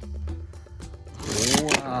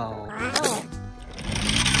 Wow.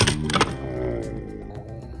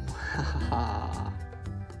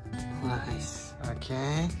 Nice.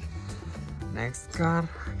 Okay. Next car.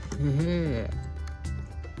 Yeah.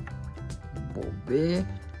 Bobby.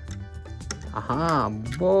 Aha,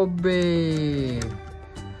 Bobby.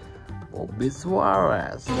 Bobby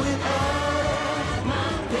Suarez.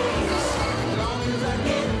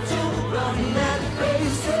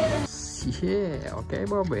 Yeah, okay,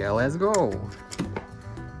 Bobby, let's go.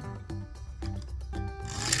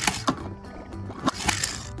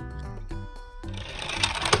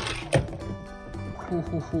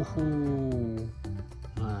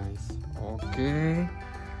 Nice. Okay.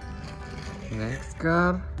 Next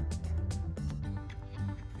car.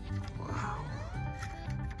 Wow.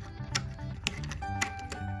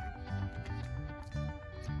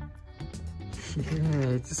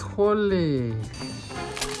 Yeah, it is Holly.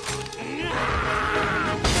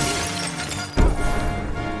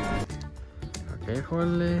 Okay,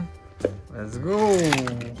 Holly. Let's go.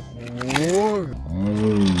 Whoa.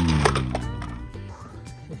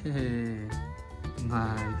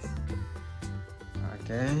 Nice.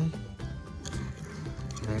 Okay.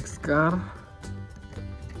 Next car.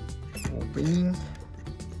 Opening.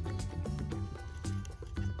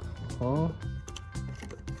 Oh.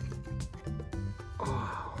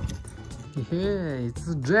 Oh. Yeah,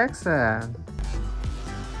 it's Jackson.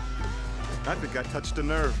 I think I touched a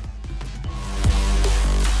nerve.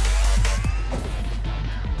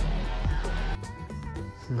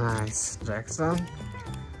 Nice, Jackson.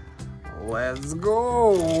 Let's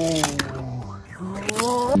go.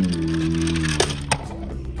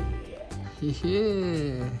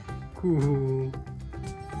 Yeah, cool.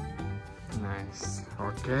 Nice.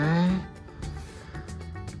 Okay.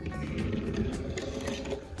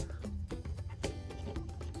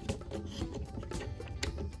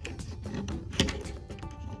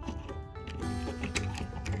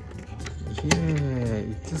 Yeah,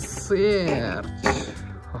 it is search.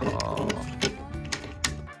 Oh.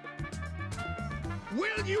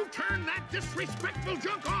 Will you turn that disrespectful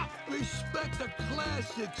junk off? Respect the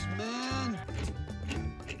classics, man.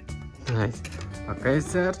 Nice. Okay,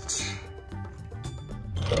 search.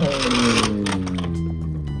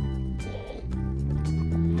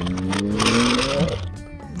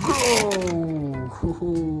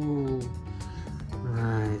 Go!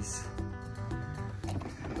 Nice.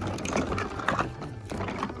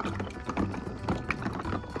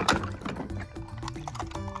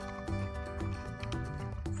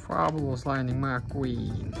 Fabulous Lightning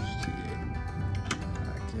McQueen.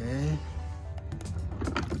 Okay.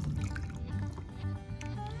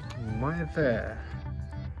 Right there.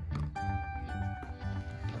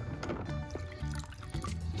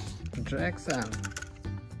 Jackson.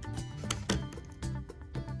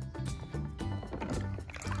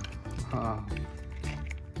 Oh.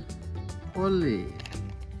 Holly.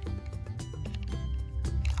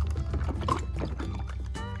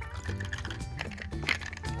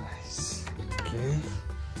 Nice. Okay.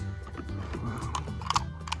 Wow.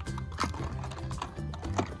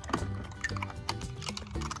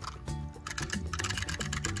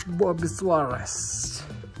 Bobby Suarez.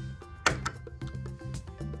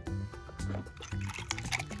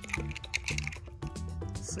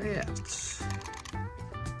 Search.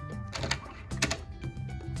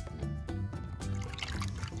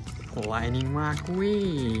 Lightning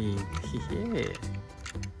McQueen. Yeah.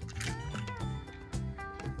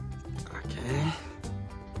 Okay.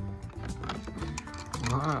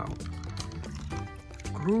 Wow.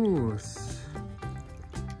 Cruz.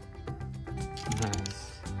 Nice.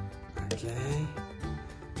 Okay.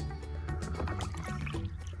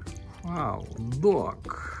 Wow. Doc.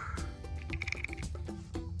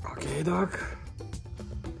 Okay, Doc.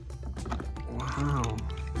 Wow.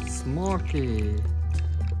 Smokey.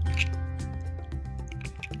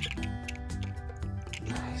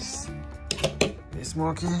 Nice. Hey,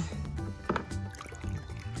 Smokey.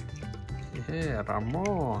 Yeah,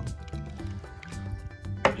 Ramon.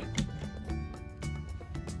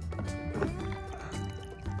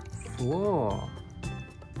 Flo.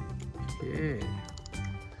 Okay.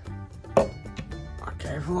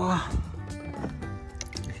 Okay, Flo.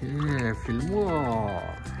 Yeah, Fillmore.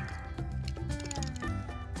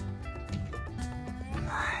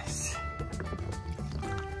 Nice.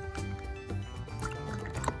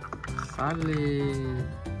 Yardley.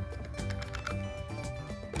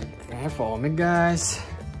 Okay, follow me, guys.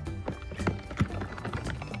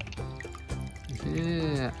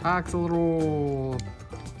 Yeah, Axel.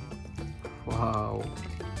 Wow.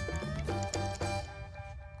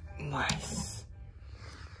 Nice.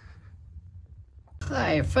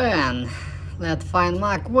 Hey, fan. Let's find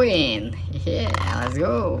McQueen. Yeah, let's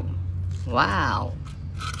go. Wow.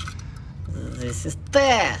 This is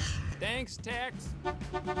Tex. Thanks, Tex.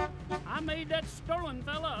 I made that stolen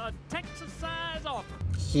fella a Texas-sized offer.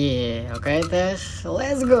 Yeah, okay, Tex.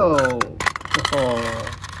 Let's go. Oh,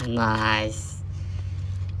 nice.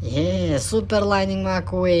 Yeah, Super Lightning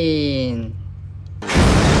McQueen.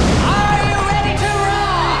 Are you ready to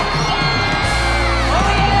rock? Oh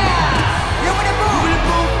yeah! You wanna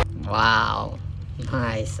move? Wow.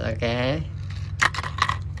 Nice, okay.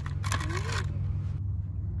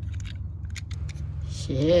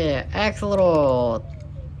 Yeah, Axelrod.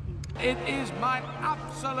 It is my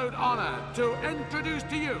absolute honor to introduce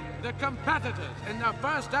to you the competitors in the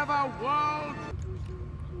first ever world.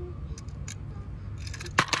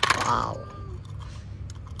 Wow.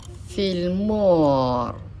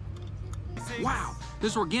 Fillmore. Wow,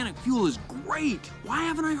 this organic fuel is great. Why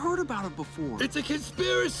haven't I heard about it before? It's a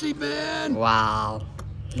conspiracy, man. Wow.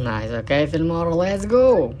 Nice. Okay, Fillmore, let's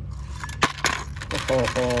go.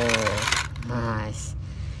 Oh, nice.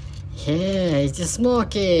 Yeah, it's just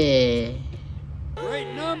smoky.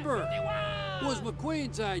 Great number. It was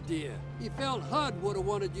McQueen's idea. He felt Hud would have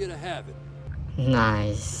wanted you to have it.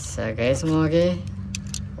 Nice. Okay, Smokey.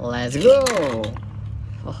 Let's go.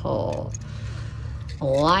 Oh,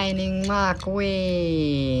 Lightning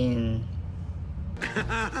McQueen.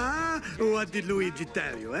 What did Luigi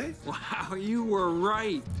tell you, eh? Wow, you were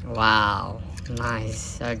right. Wow.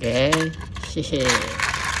 Nice. Okay. Yeah.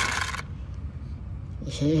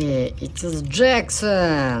 Yeah, it's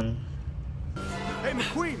Jackson. Hey,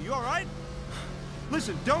 McQueen, you all right?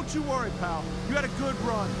 Listen, don't you worry, pal. You had a good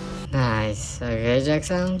run. Nice. Okay,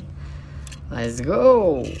 Jackson. Let's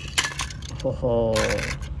go. Oh,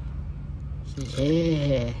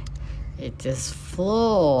 yeah. It is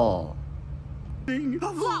Flo.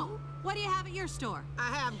 Flo, what do you have at your store?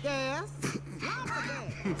 I have gas.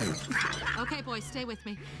 Okay, boys, stay with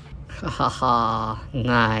me. Haha.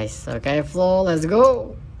 Nice. Okay, Flo, let's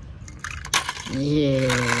go.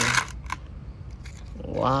 Yeah.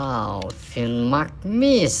 Wow. Finn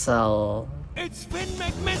McMissile. It's Finn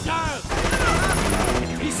McMissile!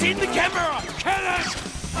 He's seen the camera! Kill him!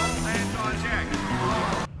 Hands on deck.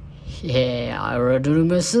 Yeah, I read the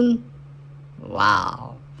mission.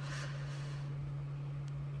 Wow.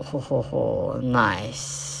 Oh,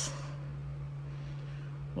 nice.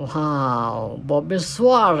 Wow, Bobby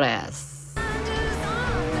Suarez.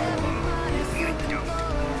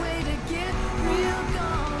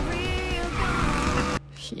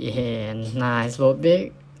 Yeah, nice,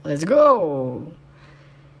 Bobby. Let's go.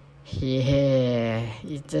 Yeah,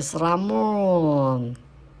 it's just Ramon.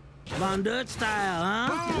 Von Dutch style,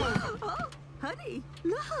 huh? Oh, honey,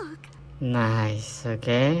 look. Nice,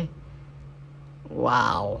 okay.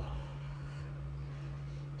 Wow.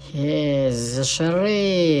 Here's the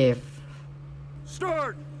sheriff.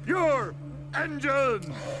 Start your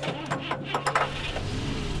engine!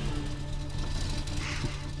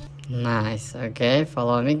 Nice, okay,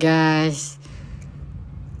 follow me, guys.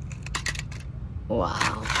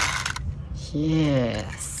 Wow. Yeah,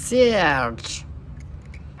 Serge.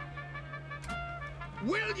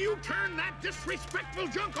 Will you turn that disrespectful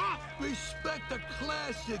junk off? Respect the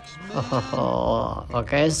classics, man. Oh,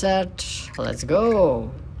 okay, Serge, let's go.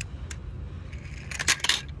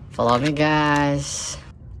 Follow me, guys.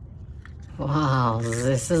 Wow,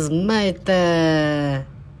 this is Mater.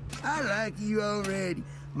 I like you already.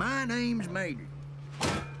 My name's Mater.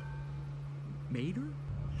 Mater?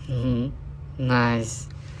 Nice.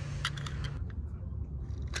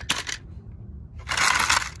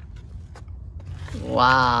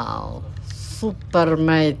 Wow, super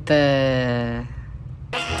Mater.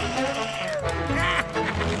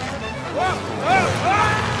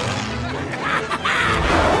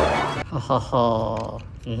 Oh,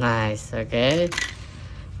 nice, okay.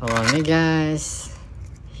 Follow me, guys.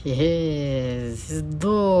 Yes, it's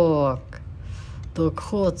Doc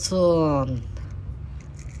Hudson.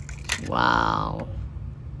 Wow.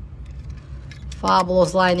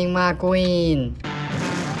 Fabulous Lightning McQueen.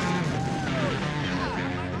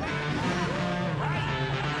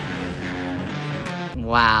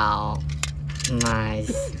 Wow.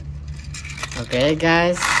 Nice. Okay,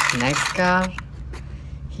 guys. Next car.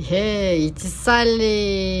 Hey, it's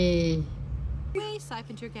Sally. We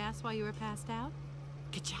siphoned your gas while you were passed out.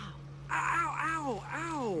 Ka-chow. Ow, ow,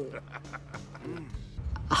 ow.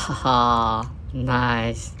 Haha,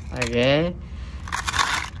 nice. Okay.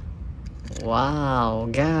 Wow,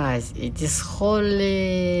 guys, it is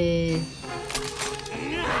holy.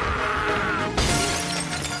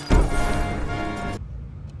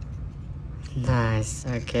 Nice,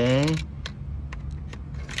 okay.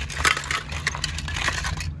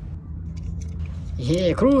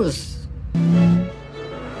 Yeah, Cruz.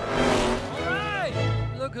 Alright,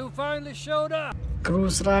 look who finally showed up.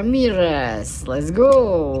 Cruz Ramirez, let's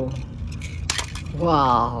go.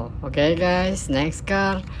 Wow, okay guys, next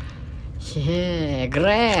car. Yeah,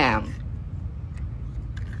 Graham.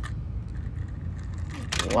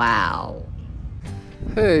 Wow.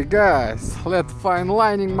 Hey guys, let's find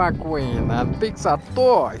Lightning McQueen and Pixar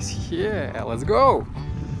toys. Yeah, let's go.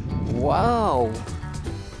 Wow.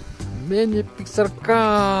 Many Pixar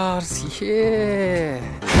cars. Yeah.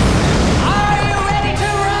 Are you ready to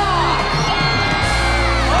rock?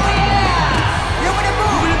 Oh, yeah!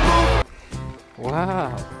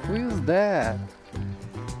 Wow, who is that?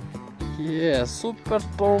 Yeah, Super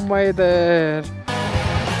Tornado.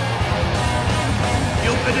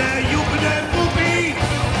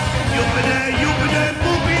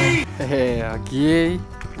 Hey, okay.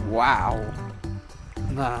 Wow.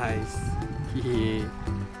 Nice. Yeah.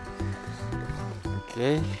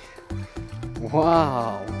 Okay.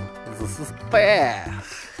 Wow. This is bad.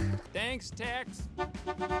 Thanks, Tex.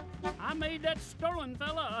 I made that stolen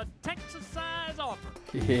fella a Texas-size offer.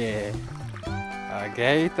 Yeah.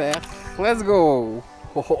 Okay, Tex. Let's go.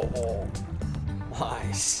 Oh,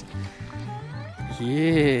 nice.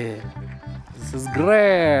 Yeah. This is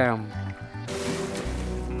Graham.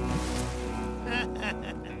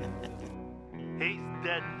 He's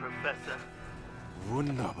dead, Professor.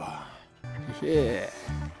 Wunderbar. Yeah.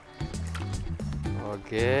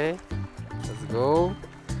 Okay. Let's go.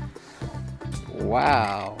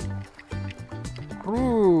 Wow.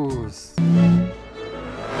 Cruz.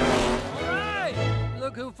 Alright!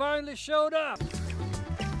 Look who finally showed up.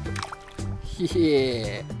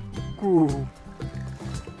 Yeah. Cool.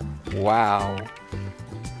 Wow.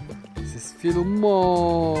 This is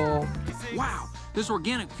Fillmore. Wow, this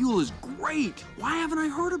organic fuel is great. Why haven't I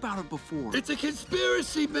heard about it before? It's a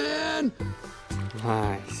conspiracy, man!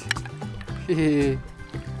 Nice.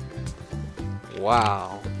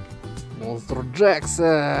 Wow. Monster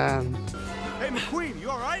Jackson. Hey, McQueen,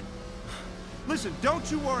 you all right? Listen,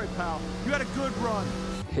 don't you worry, pal. You had a good run.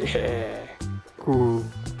 Yeah. Cool.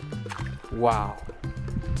 Wow.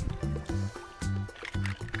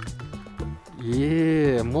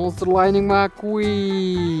 Yeah, Monster Lightning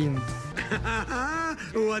McQueen.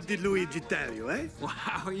 What did Luigi tell you, eh?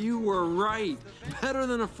 Wow, you were right. Better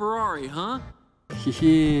than a Ferrari, huh?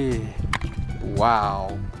 Yeah.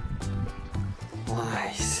 Wow.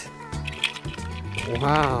 Nice.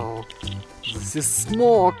 Wow. This is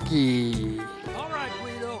Smokey. All right,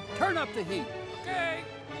 Guido, turn up the heat. Okay.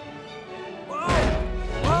 Whoa!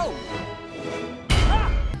 Whoa!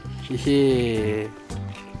 Ah! Yeah.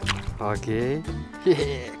 Okay.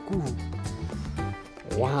 Yeah, cool.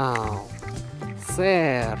 Wow.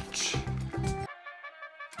 Search.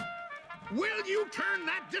 Will you turn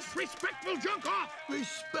that disrespectful junk off?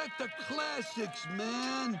 Respect the classics,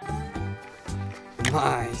 man.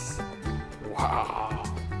 Nice. Wow.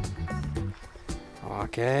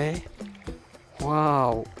 Okay.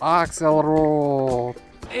 Wow. Axel Road.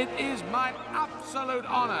 It is my absolute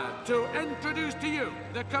honor to introduce to you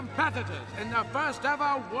the competitors in the first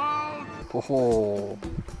ever world. Oh,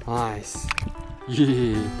 nice.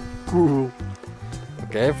 Yeah, cool.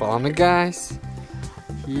 Okay, follow me, guys.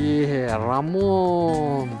 Yeah,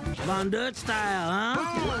 Ramon. Von Dutch style, huh?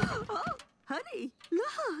 Oh, honey,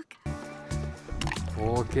 look.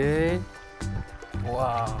 Okay.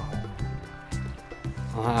 Wow.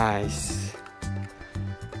 Nice.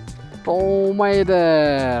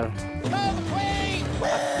 Tomater.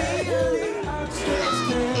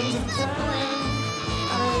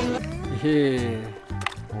 Yeah.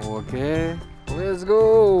 Okay. Let's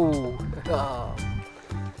go.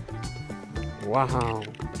 Wow.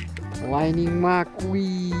 Lightning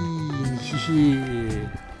McQueen. Yeah.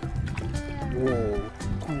 Whoa.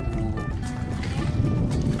 Cool.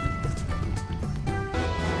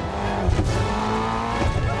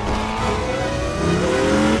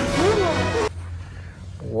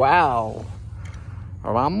 Wow.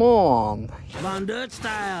 Ramon. Von Dutch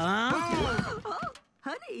style, huh? Oh,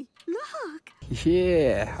 honey, look.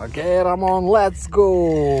 Yeah. Okay, Ramon, let's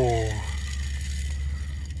go.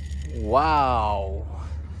 Wow.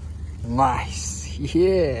 Nice.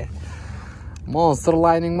 Yeah. Monster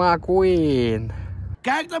Lightning McQueen.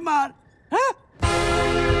 Kijk dan maar. Huh?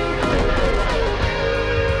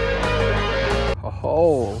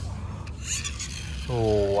 Oh.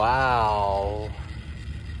 Oh, wow.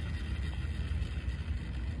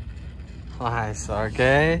 Nice,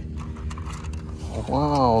 okay.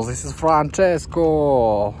 Wow, this is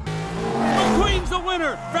Francesco. McQueen's the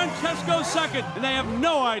winner. Francesco's second, and they have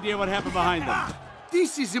no idea what happened behind them.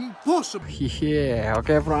 This is impossible. Yeah,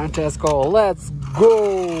 okay, Francesco, let's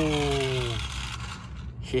go.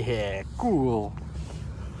 Yeah, cool.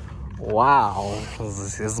 Wow,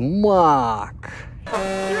 this is Mack.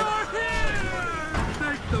 You're here!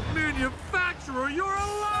 Thank the manufacturer, you're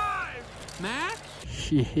alive! Mack?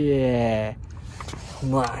 Yeah.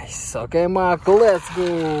 Nice. Okay, Mack, let's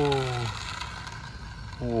go.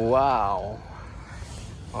 Wow.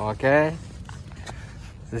 Okay.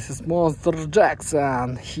 This is Monster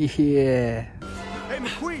Jackson. Yeah. Hey,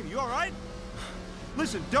 McQueen, you all right?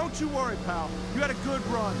 Listen, don't you worry, pal. You had a good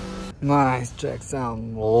run. Nice,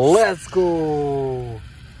 Jackson. Let's go.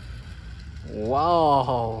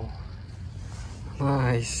 Wow.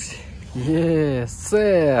 Yeah,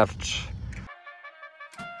 search.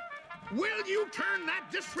 Will you turn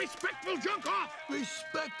that disrespectful junk off?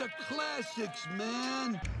 Respect the classics,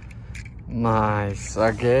 man. Nice.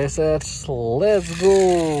 Okay, search. Let's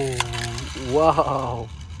go. Wow.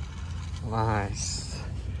 Nice.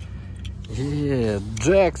 Yeah,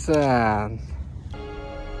 Jackson.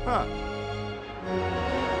 Huh.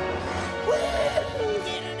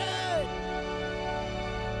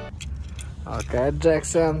 Okay,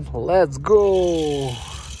 Jackson, let's go.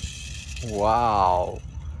 Wow.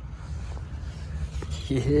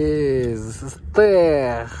 Yes,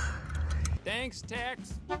 there. Thanks,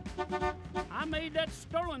 Tex. I made that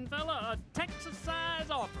stolen fella a Texas-size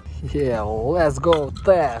offer. Yeah, let's go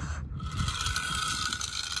there.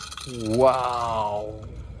 Wow.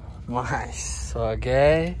 Nice.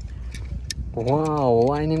 Okay. Wow,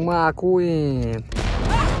 Lightning McQueen.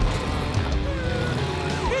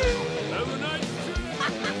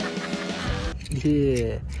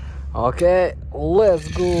 Yeah. Okay, let's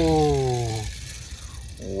go.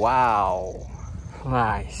 Wow.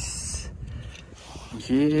 Nice.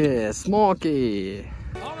 Yeah, Smokey.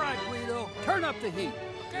 All right, Guido, turn up the heat.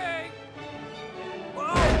 Okay.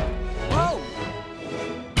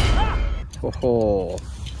 Whoa!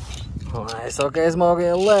 Oh, nice. Okay,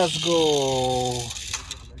 Smokey, let's go.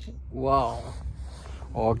 Wow.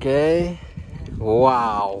 Okay.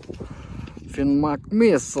 Wow.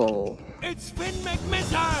 McMissile. It's Finn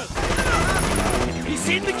McMissile! He's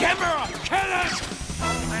seen the camera! Kill him!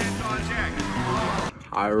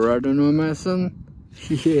 I read a new Mason.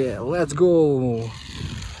 Yeah, let's go.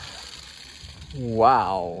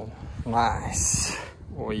 Wow. Nice.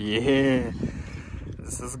 Oh yeah.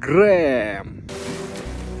 This is Graham.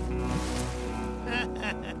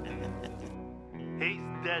 He's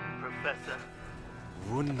dead, Professor.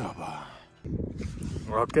 Wunderbar.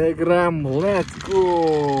 Okay, Graham, let's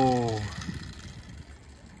go.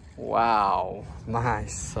 Wow,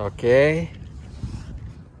 nice. Okay.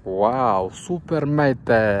 Wow, super mate.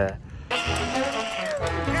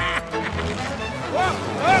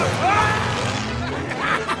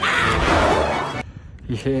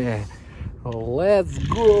 Yeah, let's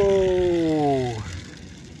go.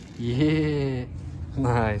 Yeah,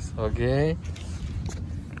 nice. Okay.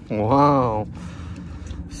 Wow.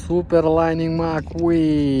 Super Lightning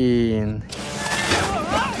McQueen.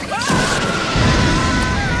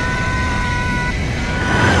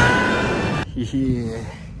 Yeah.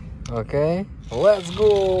 Okay, let's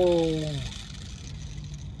go.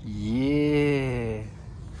 Yeah.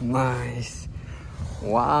 Nice.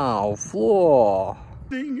 Wow, Flo.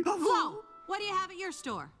 Flo, what do you have at your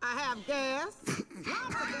store? I have gas.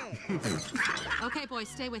 Okay, boys,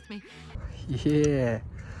 stay with me. Yeah.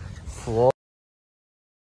 Flo.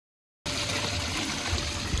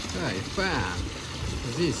 Hi fam,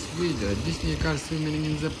 this video Disney car swimming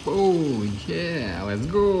in the pool. Yeah, let's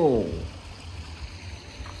go.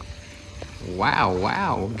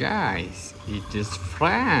 Wow guys, it is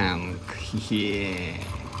Frank. Yeah.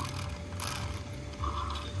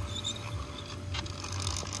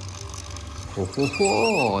 Ho,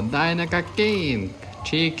 Dynaka King,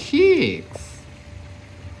 Chick Hicks.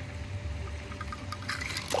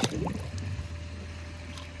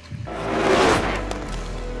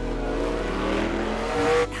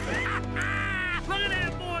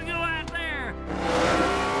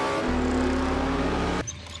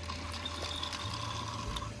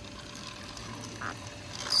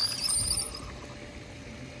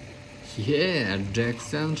 Yeah,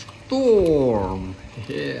 Jackson Storm.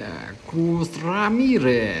 Yeah, Cruz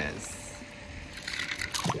Ramirez.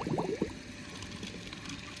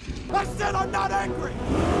 I said I'm not angry!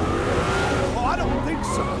 Oh, I don't think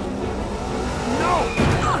so. No!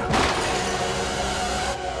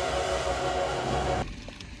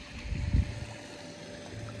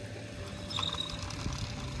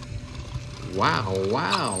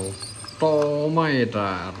 Wow.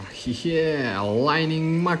 Tomater. Yeah,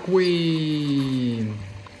 Lightning McQueen.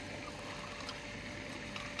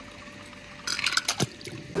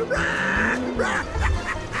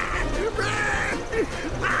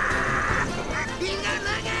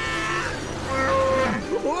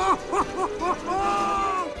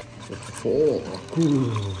 Oh,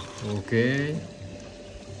 cool. Okay.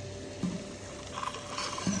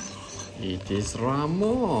 It is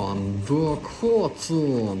Ramon, Doc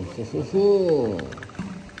Hudson. Ho.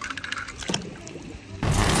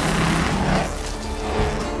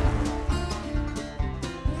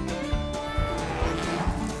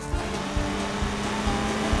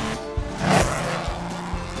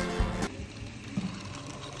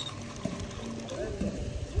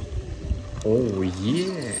 Oh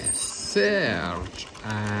yes. Serge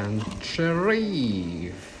and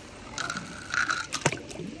Sheriff.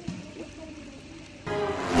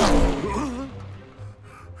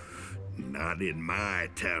 Not in my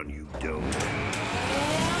town, you don't.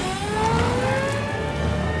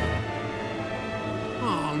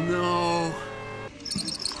 Oh, no.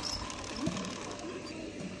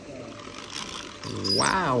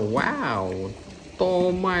 Wow.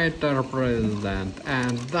 Tomater President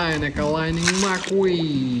and Dynamic Aligning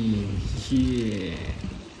McQueen. Yeah.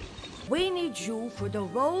 We need you for the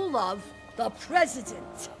role of the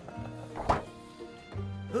President.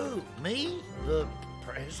 Who, me? The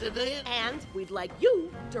President? And we'd like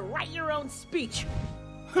you to write your own speech.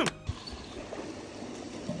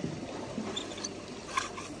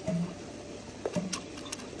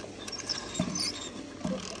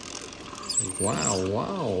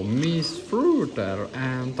 Wow, Miss Fruiter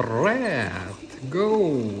and Red,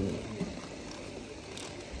 go!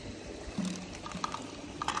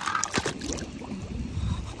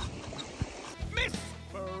 Miss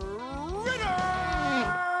Ritter!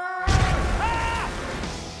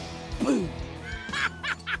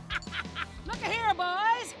 Look here,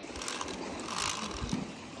 boys.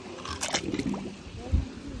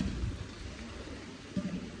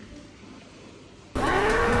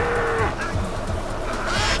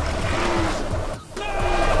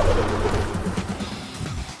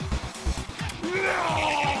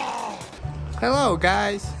 Hello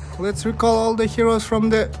guys, let's recall all the heroes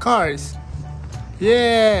from the cars.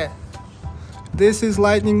 Yeah, this is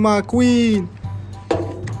Lightning McQueen.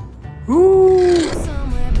 Woo!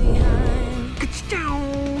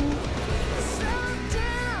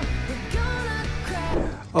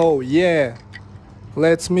 Oh yeah,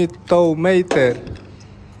 let's meet Tomater.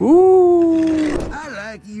 Woo! I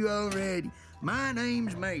like you already. My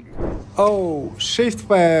name's Mater. Oh, shift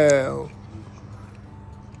fail.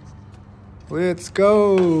 Let's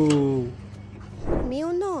go.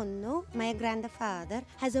 Mio nonno, my grandfather,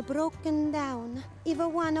 has broken down. If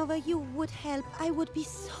one of you would help, I would be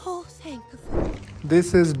so thankful.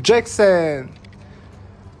 This is Jackson.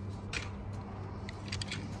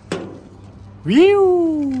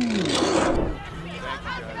 Whew! Thank you,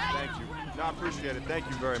 guys. Thank you. No, I appreciate it. Thank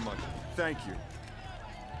you very much. Thank you.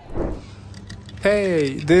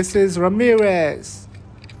 Hey, this is Ramirez.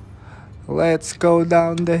 Let's go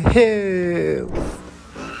down the hill.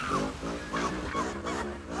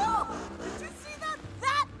 Whoa! Did you see that?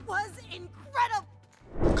 That was incredible!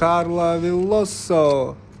 Carla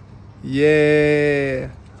Villoso.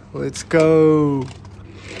 Yeah, let's go.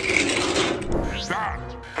 Stop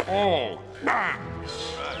all guns!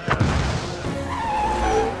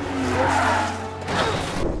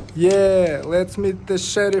 Yeah, let's meet the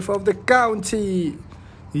sheriff of the county.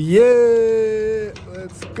 Yeah,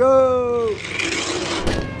 let's go.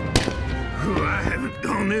 I haven't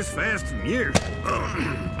gone this fast in years.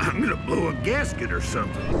 I'm gonna blow a gasket or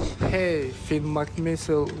something. Hey, Finn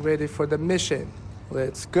McMissile ready for the mission.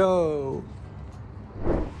 Let's go.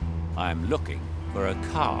 I'm looking for a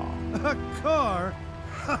car. A car?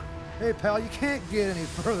 Hey, pal, you can't get any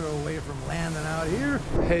further away from landing out here.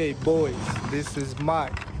 Hey, boys, this is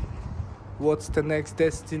Mack. What's the next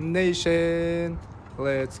destination?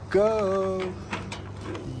 Let's go.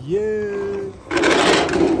 Yeah.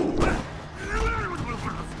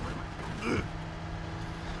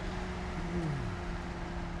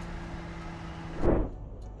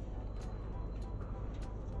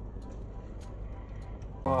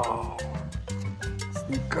 Wow.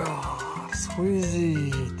 Sneakers, who is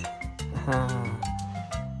it?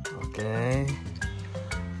 Okay.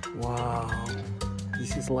 Wow.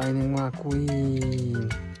 This is Lightning McQueen.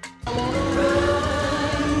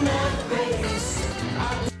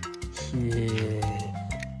 Yeah.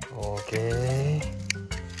 Okay.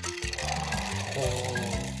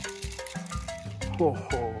 Oh.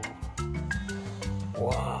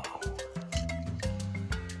 Wow.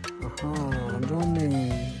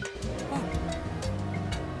 Johnny.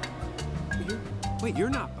 Wait, you're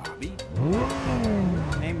not Bobby.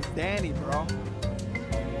 Name's Danny, bro.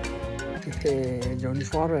 Hey, Johnny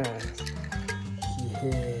Suarez.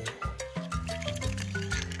 Yeah.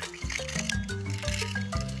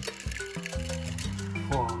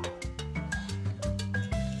 Wow.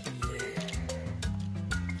 Yeah.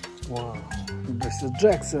 Wow. This is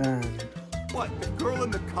Jackson. What, the girl in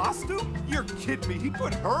the costume? You're kidding me. He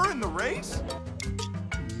put her in the race?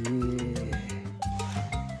 Yeah.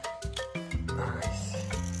 Nice.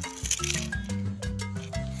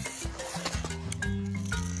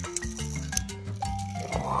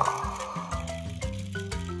 Wow.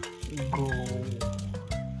 Go.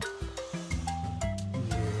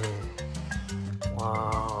 Yeah.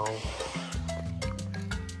 Wow.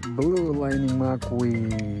 Blue Lightning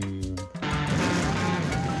McQueen.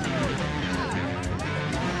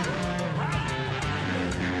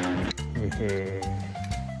 Yeah.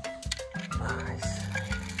 Nice.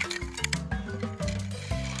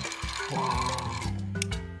 Wow.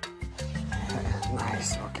 Yeah,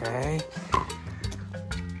 nice, okay.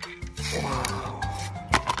 Wow.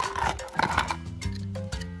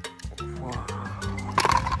 Wow.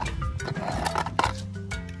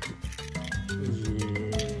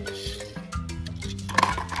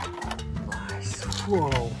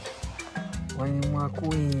 Whoa, Lightning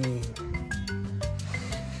McQueen.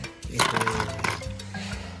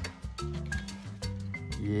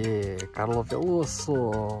 Yeah, Carlo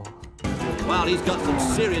Veloso. Well, he's got some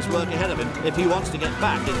serious work ahead of him if he wants to get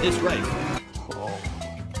back in this race. Oh.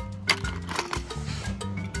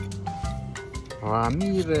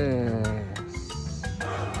 Ramirez.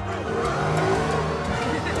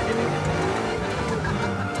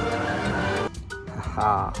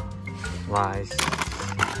 Haha. Nice.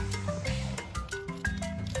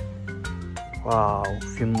 Wow,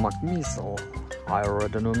 Finn McMissile. I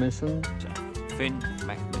read the new mission. Finn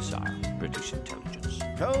McMissile, British intelligence.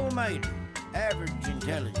 Coal miner, average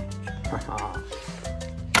intelligence.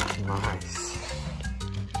 Nice.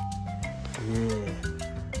 Yeah,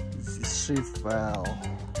 this ship fell.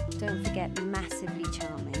 Don't forget massively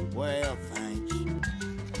charming. Well, thanks.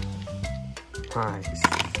 Nice.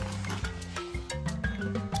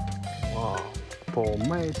 Wow,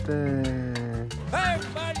 Pomate.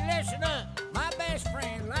 Everybody listen up. My best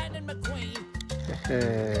friend, Lightning McQueen.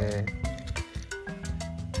 Hey.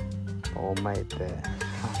 Pomate.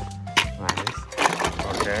 Nice.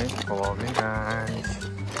 Okay, follow me, guys.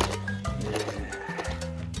 Yeah.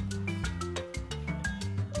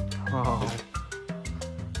 Oh,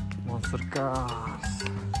 monster cars.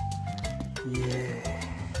 Yeah.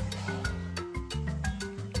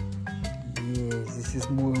 Yeah, this is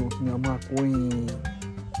McQueen.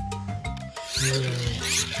 Yeah.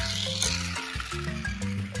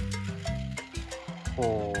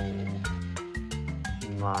 Oh,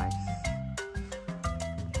 nice.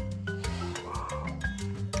 Wow.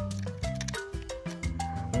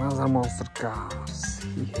 Another monster cars.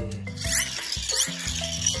 Yeah.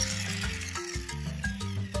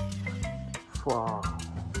 Wow.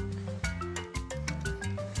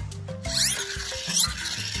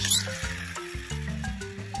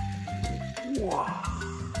 Wow.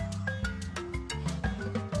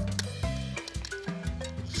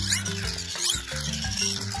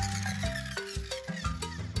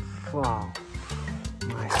 Wow.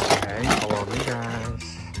 Nice. Okay, follow me, guys.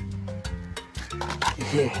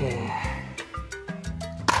 Yeah.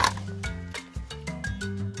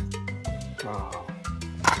 Oh.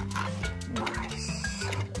 Nice.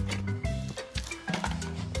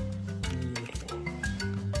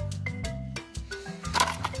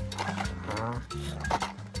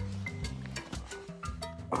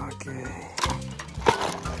 Okay.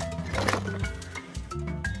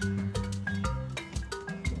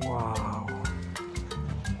 Wow.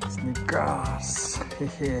 Sneakers.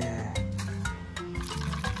 Yeah.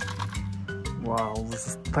 Wow, this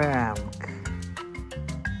is tank.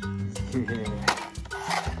 Yeah.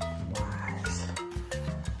 Nice.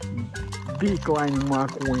 Big Lightning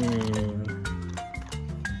McQueen.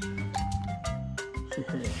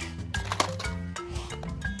 Yeah.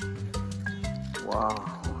 Wow.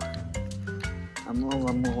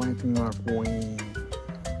 Another Lightning McQueen.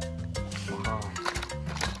 Wow.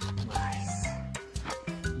 Nice.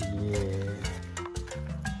 Yeah.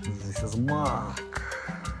 This is Mack.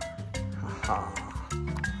 Haha.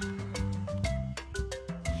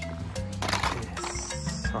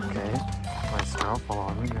 Yes. Okay. Nice now.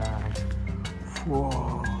 Follow me, guys.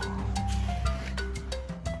 Whoa.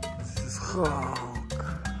 This is Hulk.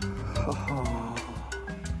 Haha.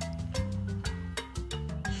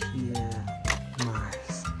 Yeah.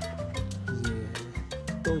 Nice. Yeah.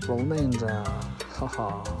 Purple Ninja. Haha.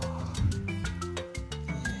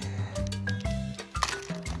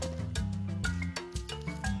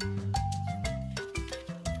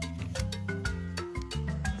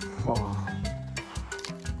 Oh,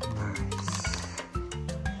 nice.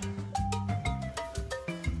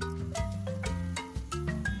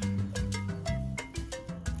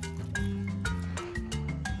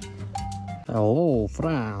 Hello,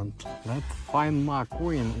 friend. Let's find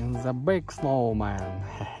McQueen in the big snowman.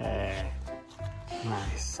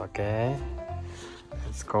 Nice, okay.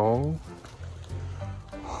 Let's go.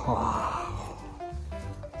 Wow.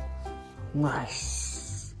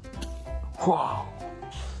 Nice. Wow.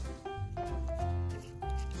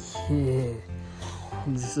 Yeah,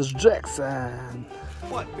 this is Jackson.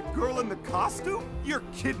 What, the girl in the costume? You're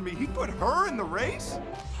kidding me. He put her in the race?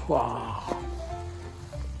 Wow.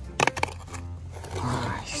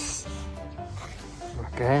 Nice.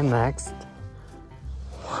 Okay, next.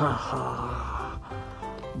 Haha.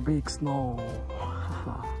 Big snow.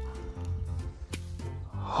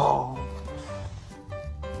 Oh.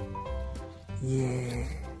 Yeah.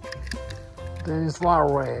 There's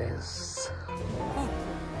Ramirez.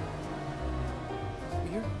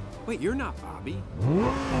 Wait, you're not Bobby.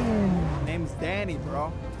 Name's Danny,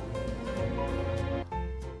 bro.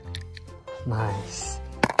 Nice.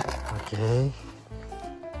 Okay.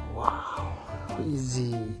 Wow.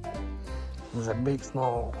 Easy. There's a big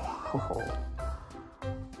snow. Oh.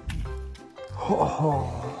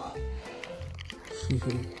 Oh.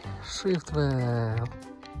 Shift well.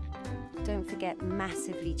 Don't forget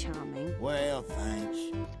massively charming. Well, thanks.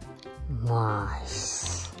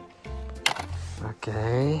 Nice.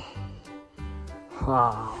 Okay.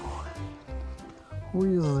 Wow. Who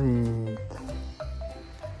is it?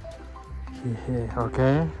 Yeah,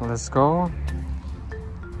 okay, let's go.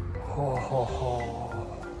 Ho ho ho.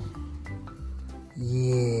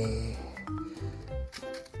 Yeah.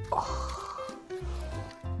 Oh.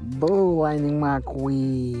 Bow Lightning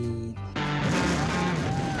McQueen.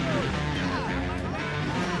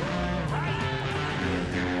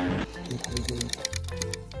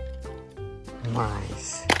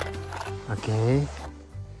 Nice. Okay.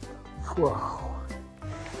 Wow.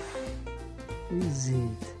 Who is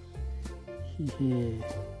it? Yeah.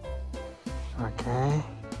 Okay.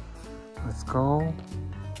 Let's go.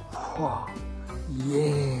 Wow.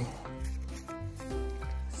 Yeah.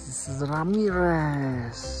 This is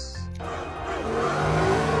Ramirez.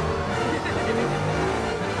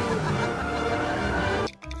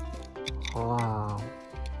 Wow.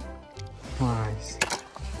 Nice.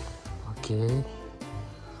 Okay.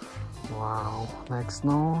 Wow. Next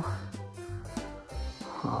no.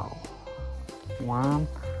 Wow. 1,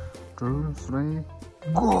 2, 3,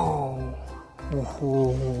 go!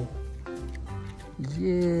 Oh,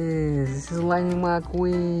 yes, this is Lightning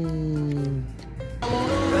McQueen.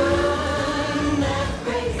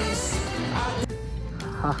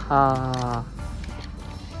 Haha.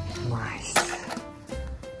 Nice.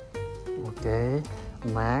 Okay,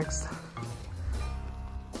 next.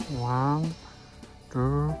 1,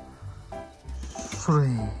 2,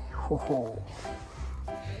 3. Ho.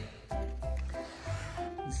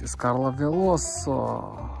 This is Carlo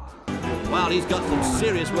Veloso. Well, he's got some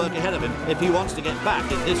serious work ahead of him if he wants to get back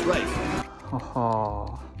in this race.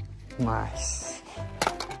 Oh, nice.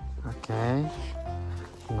 Okay,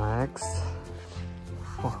 next.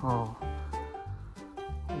 Oh,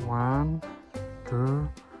 1, 2,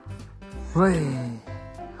 3.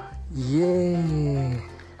 Yeah,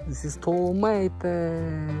 this is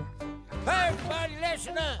Tomato. Hey, everybody,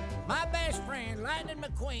 listen up. My best friend, Lightning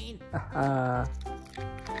McQueen.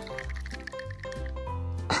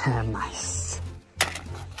 Nice.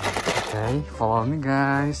 Okay, follow me,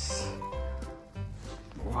 guys.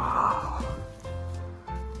 Wow.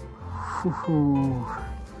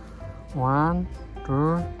 1,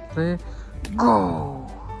 2, 3, go!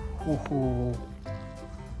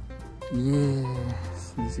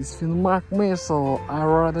 Yes, this is McMissile. I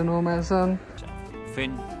already know, Mason.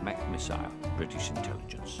 Finn, McMissile, British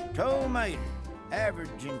intelligence. Tomato,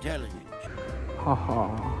 average intelligence.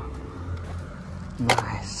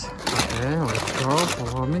 Nice. Okay, let's go.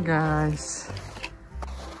 Follow me, guys.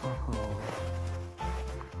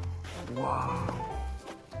 Wow.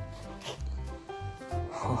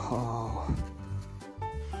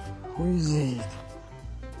 Who is it?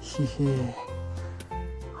 Here.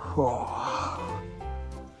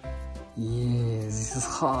 Yeah, this is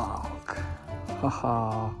Hulk.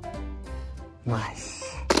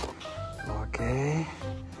 Nice. Okay.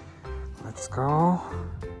 Let's go.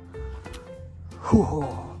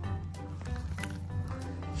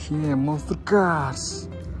 Here, monster cars.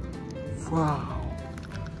 Wow.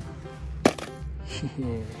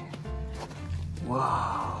 Yeah.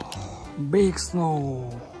 Wow. Big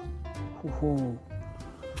snow.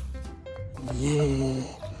 Yeah.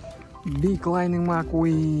 Big Lightning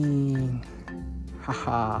McQueen.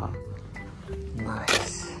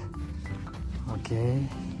 Nice. Okay.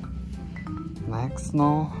 Next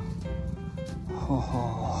snow.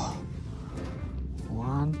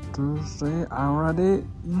 1, 2, 3, already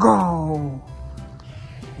go!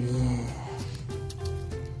 Yeah.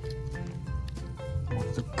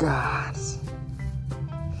 What's the guards?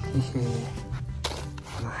 Yeah.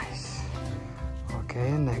 Nice.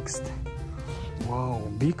 Okay, next. Wow,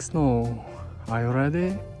 big snow. Are you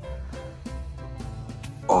ready?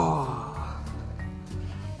 Oh!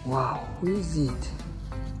 Wow, who is it?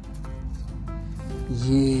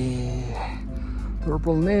 Yeah.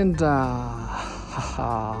 Purple Ninja.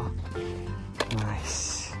 Haha.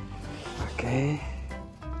 Nice. Okay.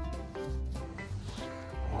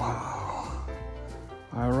 Wow.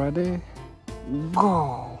 Are you ready?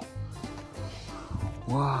 Go.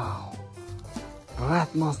 Wow.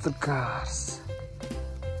 Red monster cars.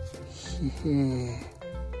 Yeah.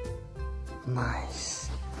 Nice.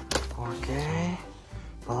 Okay.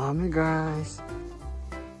 Follow me, guys.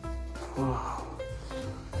 Wow.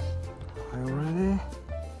 Are you ready?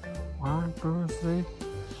 1, 2, 3,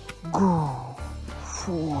 go!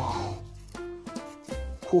 Wow!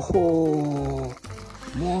 Ho!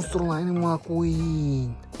 Monster Lightning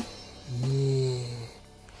McQueen! Yeah!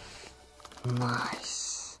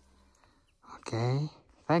 Nice! Okay,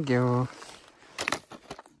 thank you!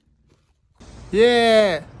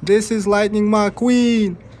 Yeah! This is Lightning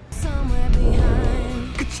McQueen!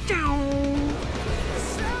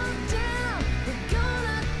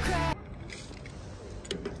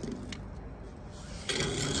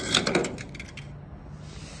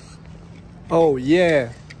 Oh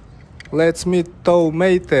yeah, let's meet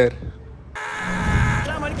Tomater.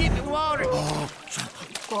 Someone get me water. Oh,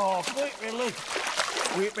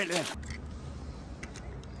 quickly.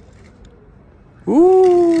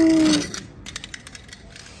 Ooh.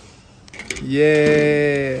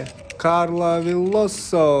 Yeah, Carla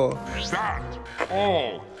Villoso. Start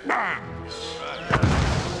all bands.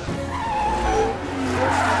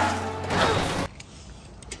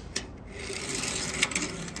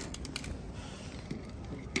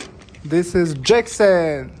 This is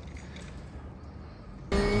Jackson.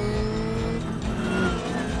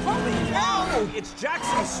 Holy cow! It's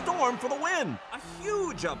Jackson's Storm for the win. A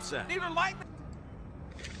huge upset. Need a lightning.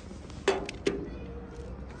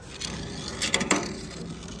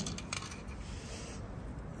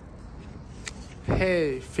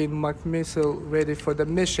 Hey, Finn McMissile ready for the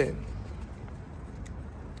mission.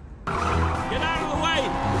 Get out of the way!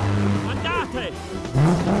 Andate!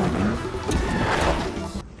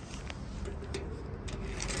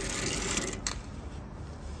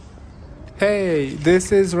 Hey,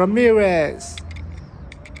 this is Ramirez.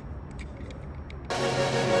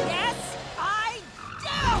 Yes, I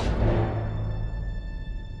do!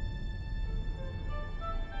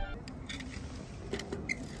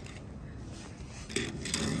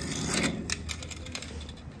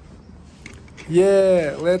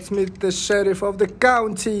 Yeah, let's meet the sheriff of the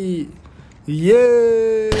county.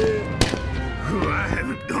 Yeah! I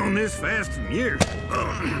haven't gone this fast in years.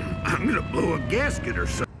 I'm gonna blow a gasket or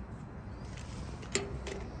something.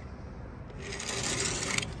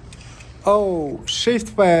 Oh, shift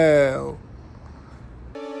fail.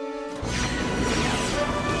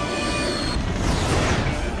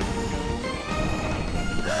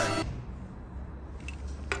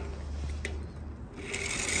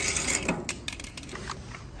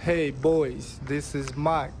 Hey boys, this is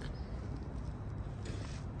Mack.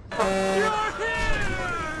 You're here!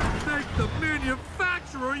 Thank the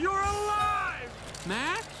manufacturer you're alive!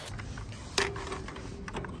 Mack?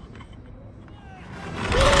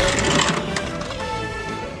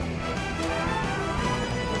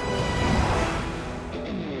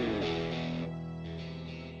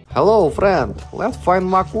 Hello, friend. Let's find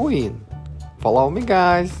McQueen. Follow me,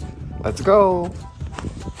 guys. Let's go.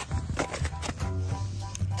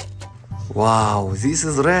 Wow, this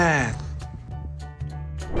is red.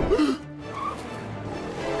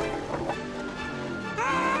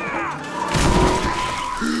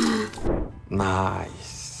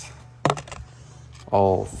 Nice.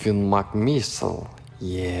 Oh, Finn McMissile.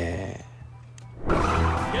 Yeah.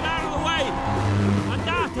 Get out of the way!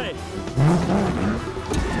 Andate!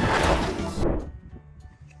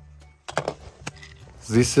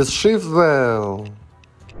 This is Shifwell.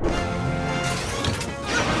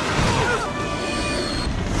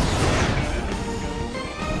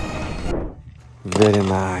 Very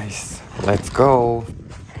nice. Let's go.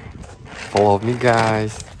 Follow me,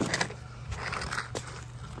 guys.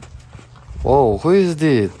 Whoa, who is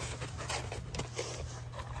this?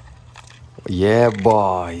 Yeah,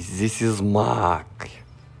 boys, this is Mack.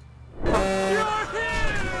 You're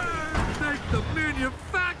here! Thank the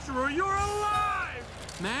manufacturer you're alive!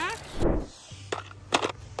 Mack?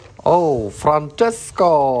 Oh,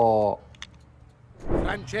 Francesco.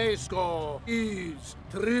 Francesco is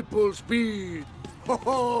triple speed.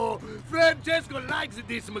 Oh, Francesco likes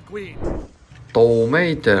this, McQueen.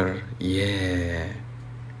 Tomater, yeah.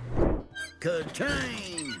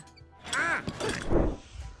 Contain.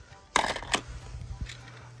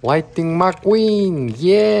 Lightning McQueen,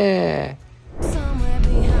 yeah. Somewhere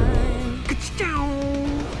behind.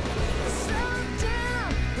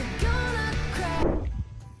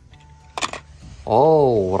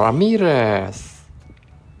 Oh, Ramirez.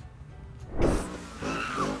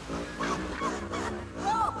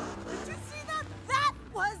 Oh, did you see that? That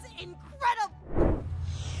was incredible.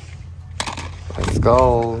 Let's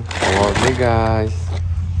go. Follow me, guys.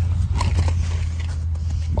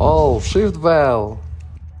 Oh, shift well.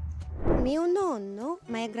 Mio nonno,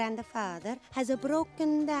 my grandfather, has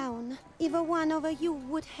broken down. If one of you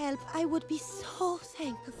would help, I would be so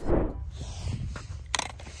thankful.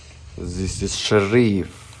 This is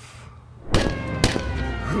Sheriff.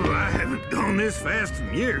 I haven't gone this fast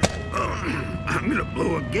in years. I'm gonna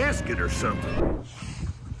blow a gasket or something.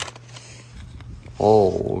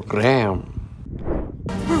 Oh, Graham.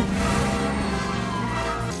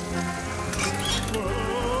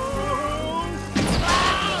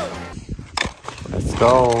 Let's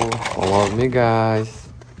go. Follow me, guys.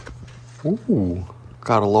 Ooh,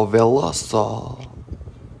 Carlo Veloso.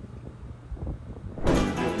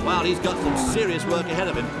 Well, he's got some serious work ahead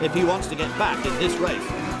of him if he wants to get back in this race.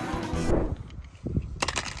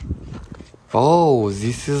 Oh,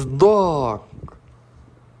 this is Doc.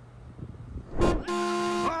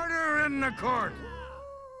 Harder in the court.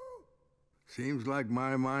 Seems like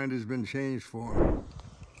my mind has been changed for him.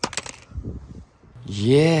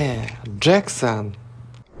 Yeah, Jackson.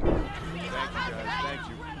 Thank you, guys. Thank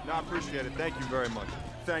you. No, I appreciate it. Thank you very much.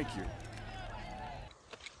 Thank you.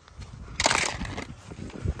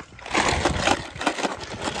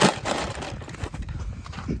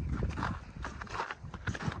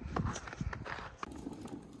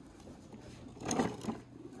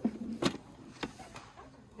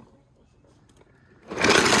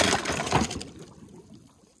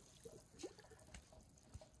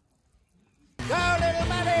 Go, little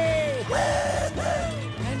buddy!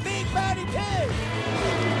 And big buddy, too!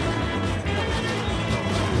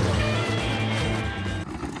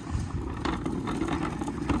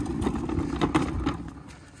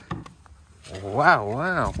 Wow,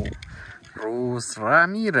 wow. Cruz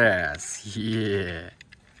Ramirez. Yeah.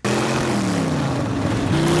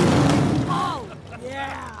 Oh,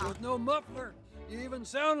 yeah! With no muffler, you even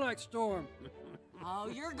sound like Storm. Oh,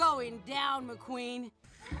 you're going down, McQueen.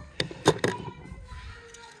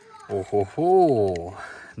 Oh ho ho.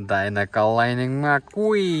 Dynamical Lightning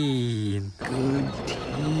McQueen. Good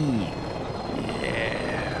team.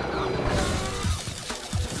 Yeah.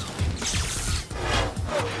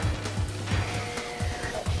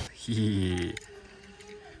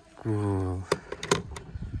 Cool.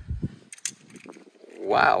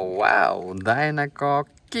 Wow, wow. Dynamical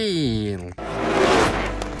King.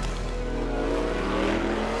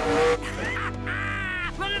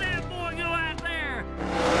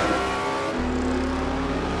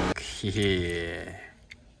 Yeah.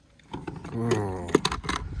 Ooh.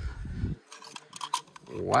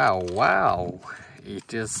 Wow, wow.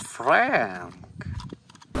 It is Frank.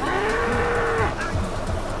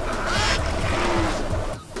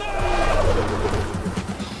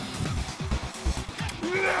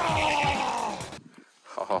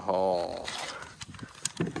 Oh.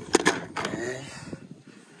 Okay.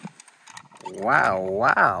 Wow,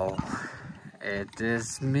 wow. It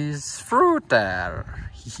is Miss Fruiter.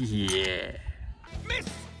 Yeah. Miss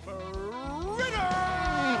Ritter!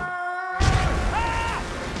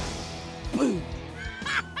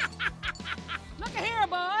 Look here,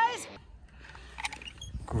 boys!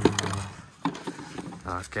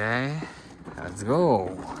 Okay, let's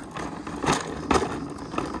go.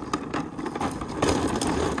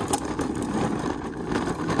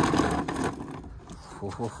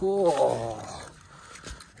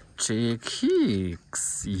 Chick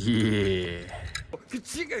Hicks, yeah.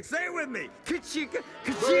 Kachika, say it with me. Kachika,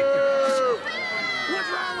 Kachika. What's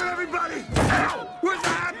wrong with everybody? Ow! Where's the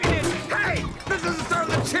happiness? Hey, this is the start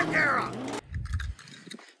of the chick era.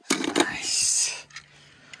 Nice.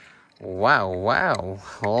 Wow, wow.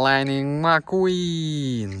 Lightning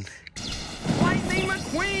McQueen. Lightning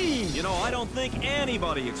McQueen! You know, I don't think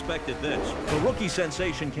anybody expected this. The rookie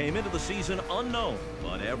sensation came into the season unknown,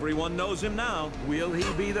 but everyone knows him now. Will he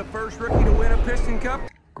be the first rookie to win a Piston Cup?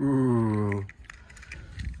 Ooh.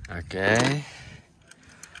 Okay.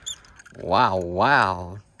 Wow,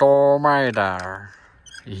 wow. Tomato.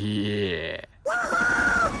 Yeah. Hey,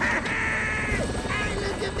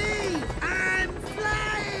 look at me! I'm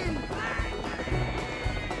flying!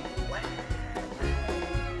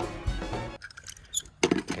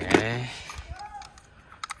 Okay.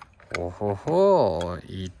 Oh ho ho.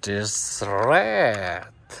 It is red.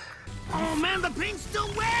 Oh man, the paint's still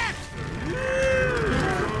wet!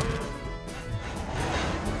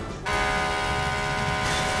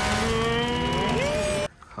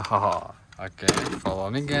 Oh, okay, follow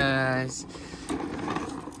me, guys.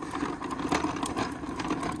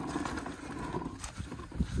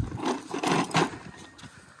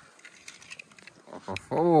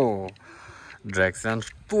 Oh, Jackson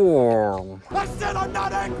Storm. I said I'm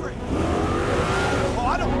not angry! Oh,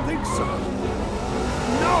 I don't think so.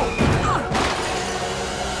 No!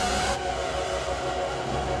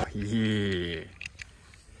 Yeah.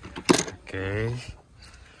 Okay.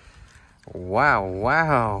 Wow,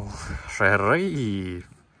 wow. Sheriff.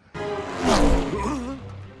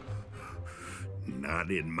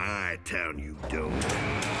 Not in my town, you don't.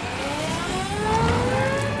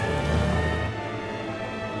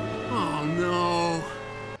 Oh no.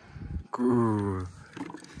 Good.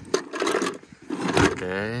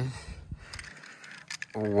 Okay.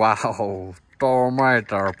 Wow.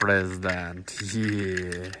 Tomato President.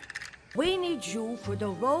 Yeah. We need you for the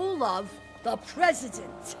role of the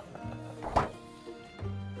president.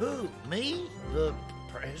 Who, me? The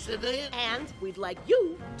president? And we'd like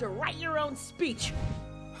you to write your own speech.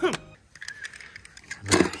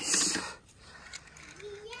 Nice.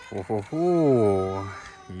 Oh,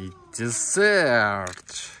 eat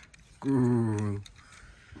dessert. Good.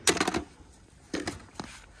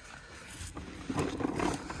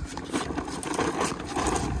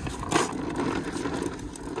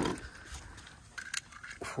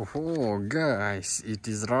 Oh, guys, it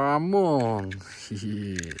is Ramon.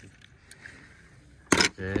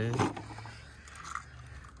 Okay.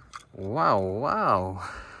 Wow, wow.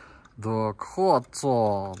 The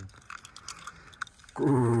Hudson.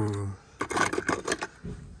 Good.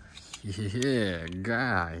 Yeah,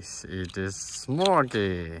 guys, it is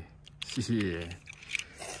Smokey. Yeah.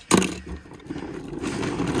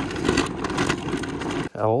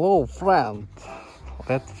 Hello, friend.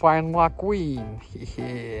 Let's find McQueen.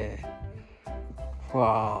 Yeah.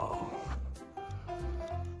 Wow.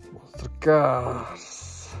 Monster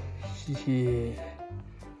cars. Yeah.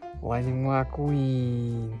 Lightning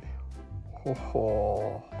McQueen. Ho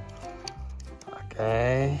ho.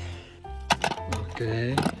 Okay.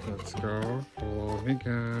 Okay. Let's go. Follow me,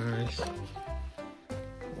 guys.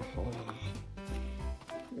 Oh.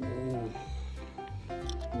 Oh.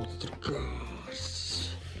 Monster cars.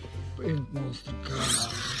 Paint monster cars.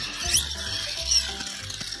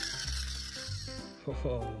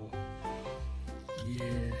 Oh,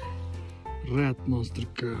 yeah. Red monster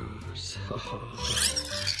cars. Oh.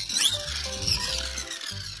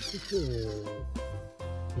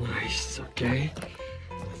 Nice. Okay.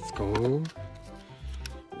 Let's go.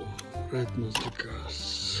 Oh, red monster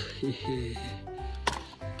cars. Okay.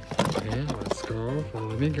 Let's go.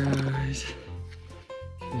 Follow me, guys.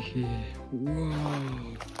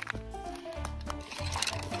 Wow.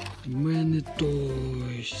 Many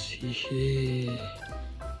toys.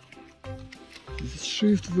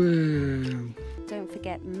 Shift wheel. Don't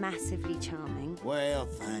forget massively charming. Well,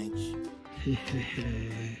 thanks. Okay.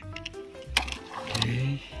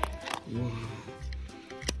 Wow.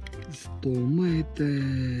 Stomate.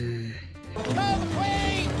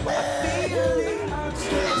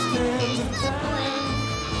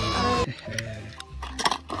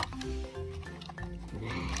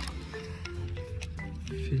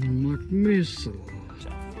 McMissile.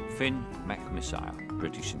 Finn McMissile,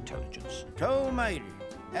 British intelligence. Tomato,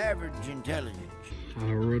 average intelligence.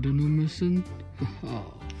 Already no missing?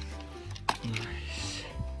 Oh, nice.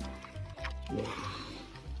 Wow.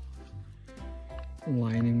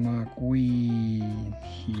 Lightning McQueen.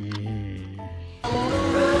 Yeah.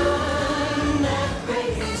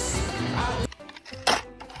 Nice.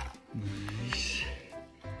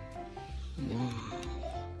 Wow.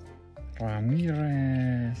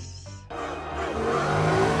 Ramirez.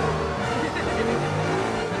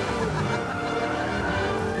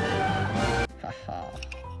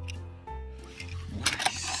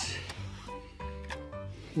 Nice.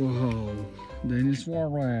 Whoa, Dennis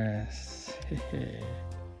Suarez.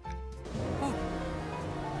 Oh.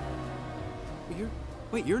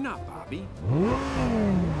 Wait, you're not Bobby.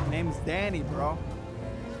 Name's Danny, bro.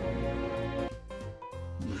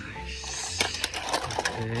 Nice.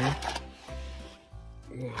 Okay.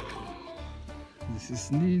 Wow. This is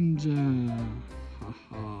Ninja.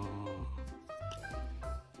 Haha.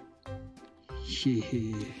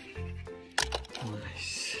 Yeah.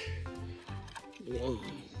 Nice. Whoa.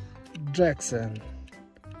 Jackson.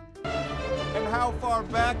 And how far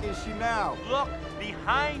back is she now? Look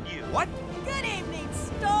behind you. What? Good evening,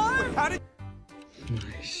 Storm. Wait, how did...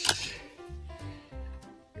 Nice.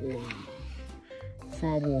 Wow.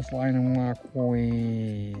 Fabulous Lightning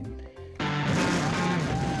McQueen.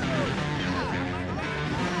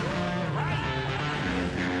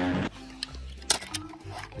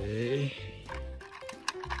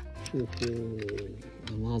 Okay.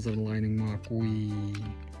 Another Lightning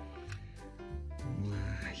McQueen.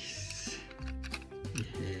 Nice.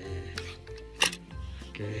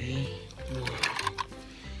 Yeah.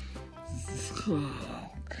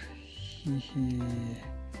 Nice.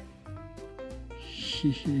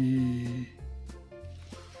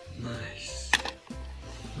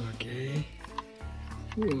 Okay.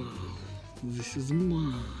 Wow, this is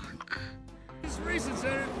Mack. This racing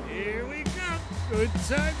center, here we come. Good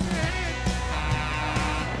times ahead.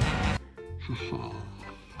 Haha.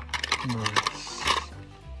 Nice.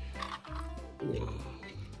 Wow.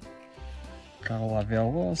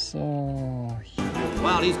 Калавелосо.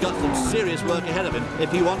 Well, he's got some serious work ahead of him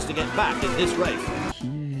if he wants to get back in this race.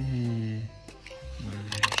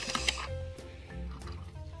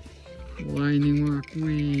 Lightning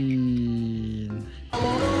McQueen.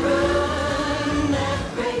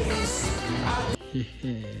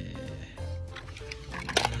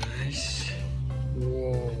 Nice.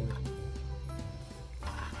 Whoa.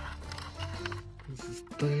 This is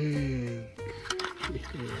tank.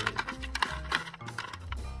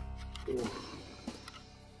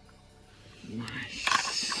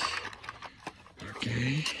 Nice.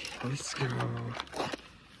 Okay, let's go.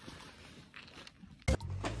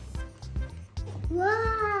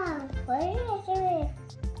 Wow, what is it?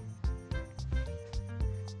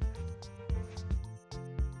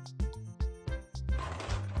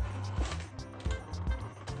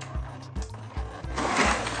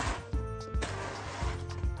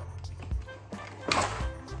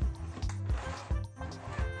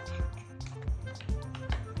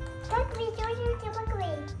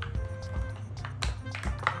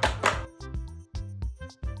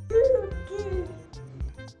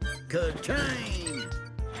 Good time.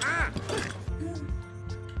 Ah!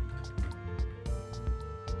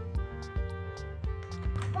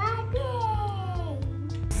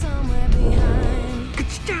 Somewhere behind.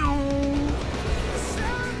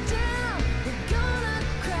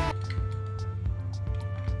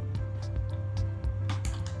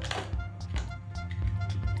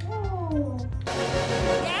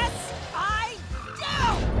 Yes, I do!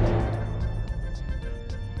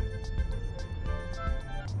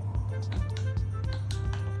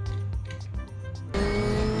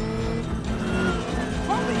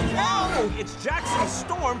 Holy cow! It's Jackson's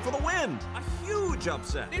Storm for the win. A huge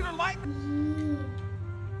upset. Even Mike.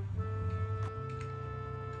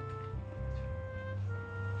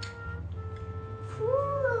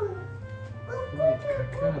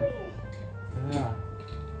 Yeah.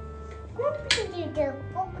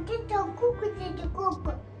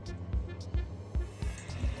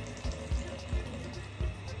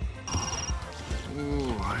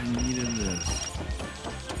 Oh, I needed this.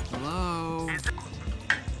 Hello?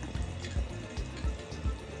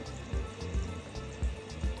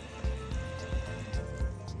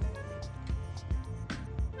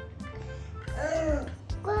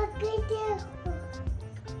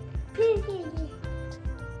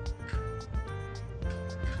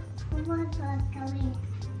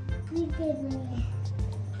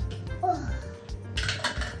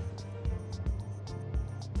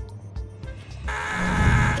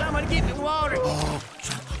 Someone get me water. Oh,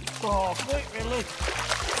 quickly.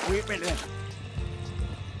 Quickly.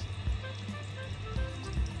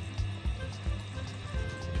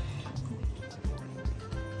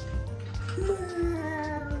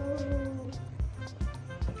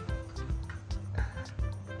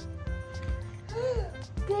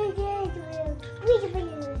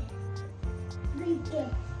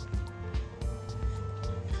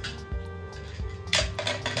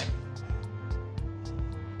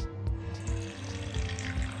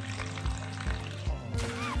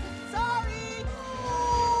 Sorry!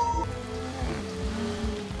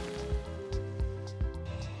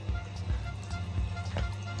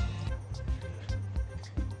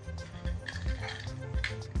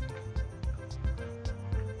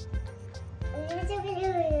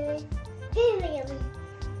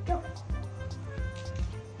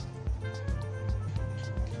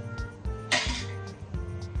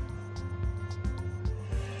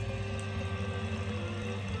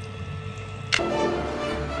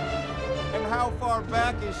 And how far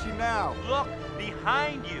back is she now? Look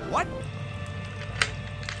behind you. What?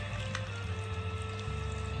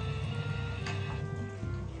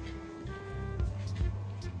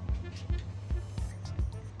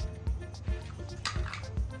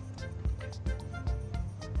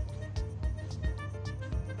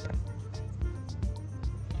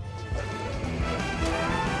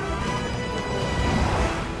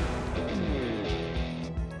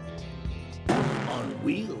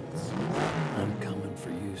 Wheels. I'm coming for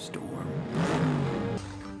you, Storm.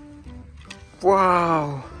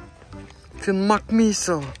 Wow! Finn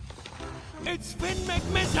McMissile! It's Finn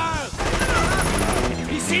McMissile!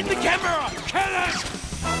 He's in the camera! Kill him!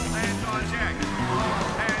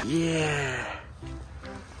 Yeah!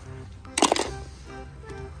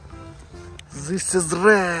 This is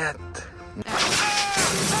red.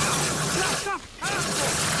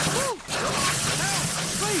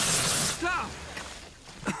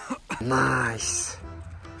 Nice.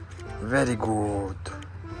 Very good.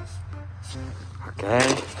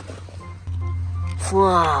 Okay.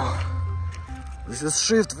 Wow. This is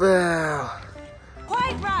shift well.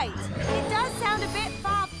 Quite right. It does sound a bit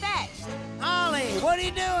far-fetched. Ollie, what are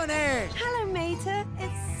you doing here? Hello, Mater.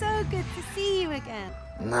 It's so good to see you again.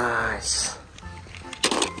 Nice.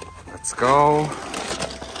 Let's go.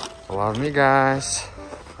 Follow me, guys.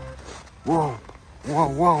 Whoa. Whoa,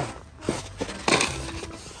 whoa.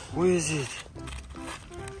 Who is it?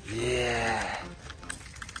 Yeah.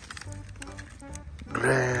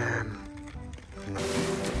 Graham.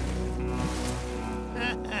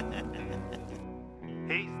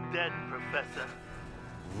 He's dead, Professor.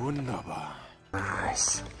 Wunderbar.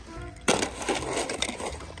 Nice.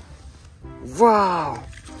 Wow.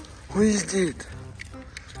 Who is it?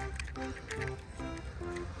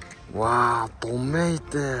 Wow,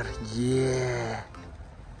 tomato. Yeah.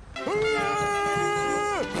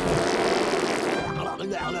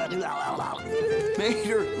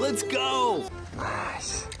 Mater, let's go!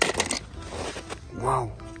 Nice.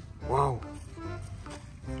 Wow. Wow.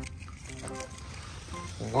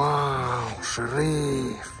 Wow,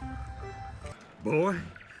 Sheriff. Boy,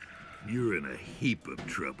 you're in a heap of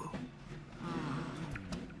trouble.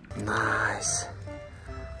 Nice.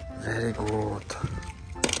 Very good.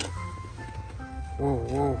 Whoa,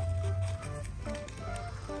 whoa.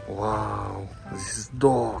 Wow, this is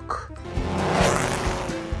Doc.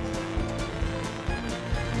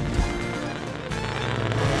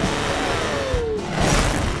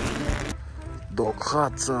 Doc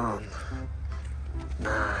Hudson.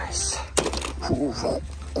 Nice. Ooh,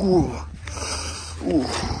 cool. Ooh.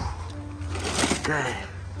 Okay.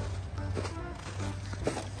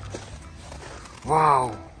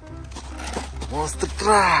 Wow. Monster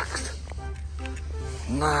truck.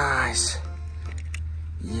 Nice.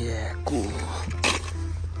 Yeah, cool.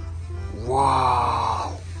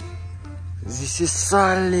 Wow. This is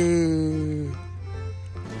Sally.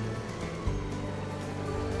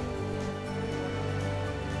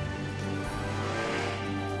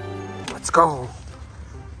 Let's go.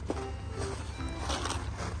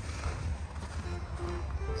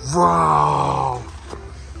 Wow.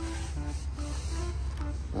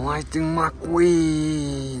 Lightning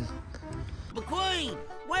McQueen. McQueen,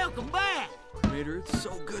 welcome back. Mater, it's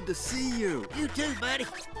so good to see you. You too, buddy.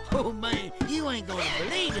 Oh, man, you ain't gonna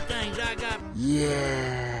believe the things I got.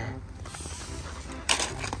 Yeah.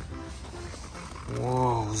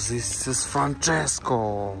 Whoa, this is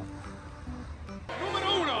Francesco.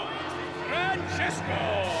 Francesco!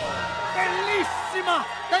 Bellissima!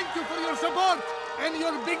 Thank you for your support and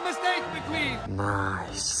your big mistake, McQueen.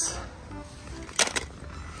 Nice.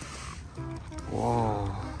 Whoa.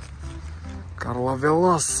 Carla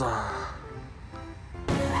Velosa.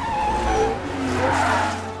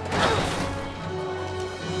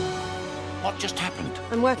 What just happened?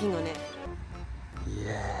 I'm working on it.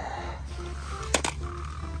 Yeah.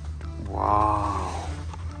 Wow.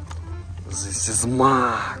 This is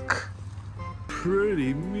Mack.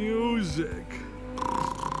 Pretty music.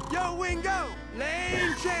 Yo, Wingo!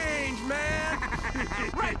 Lane change, man!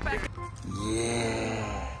 Right back!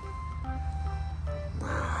 Yeah.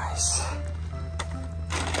 Nice.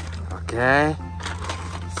 Okay.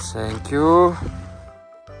 Thank you.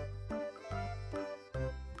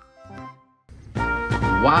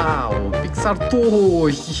 Wow, Pixar 2,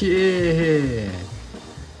 yeah!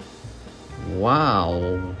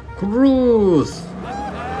 Wow, Cruz!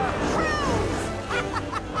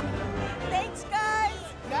 Thanks, guys!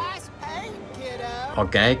 Nice paint, kiddo!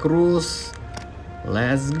 Okay, Cruz,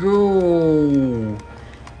 let's go!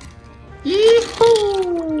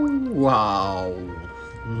 Yee-hoo! Wow,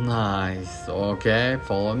 nice. Okay,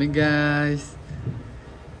 follow me, guys.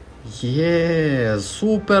 Yeah,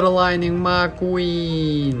 super lightning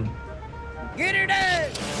McQueen. Get her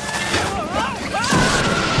done!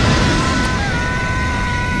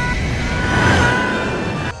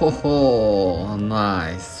 Ho ho,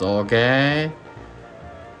 nice. Okay.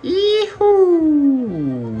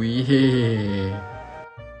 Yee-hoo! Yeah.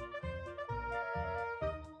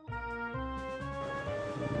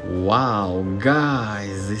 Wow,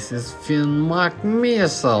 guys, this is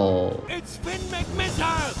McMissile. It's Finn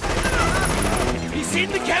McMissile! He's seen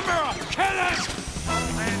the camera! Kill him!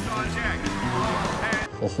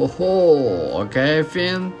 Ho ho ho, okay,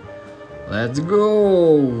 Finn. Let's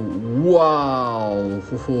go. Wow.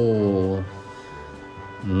 Ho ho.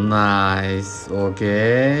 Nice.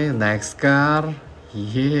 Okay, next car.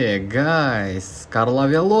 Yeah, guys, Carla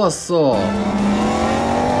Veloso.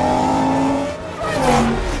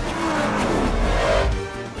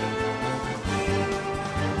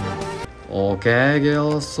 Okay,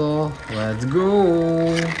 Veloso, let's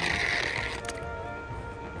go.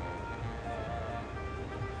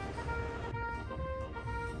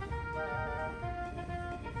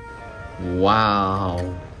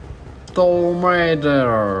 Wow, Tomb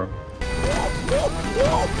Raider.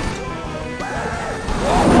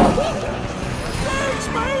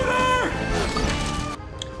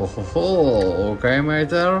 Oh, okay,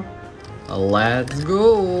 Mater. Let's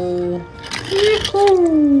go.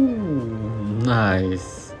 Yee-hoo.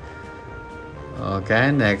 Nice.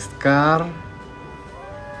 Okay, next car.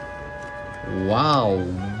 Wow,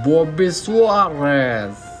 Bobby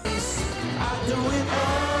Suarez.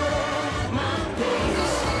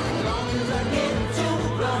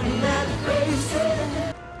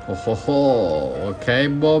 Oh, okay,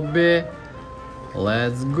 Bobby.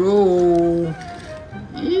 Let's go.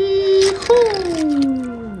 Yee-hoo.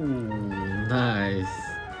 Nice.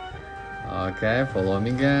 Okay, follow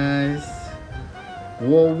me, guys.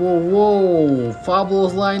 Whoa, whoa, whoa!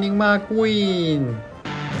 Fabulous Lightning McQueen.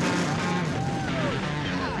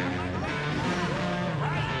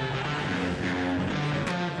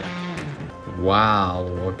 Wow.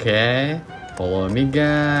 Okay, follow me,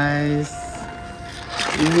 guys.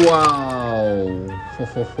 Wow. Ho,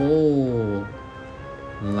 ho, ho.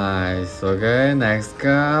 Nice. Okay, next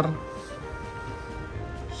car.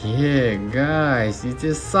 Yeah, guys, it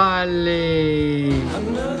is Sally.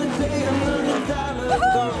 Another day, another dollar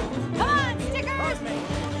go. Come on, stickers!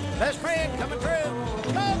 Best friend coming through.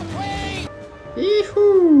 Go, McQueen!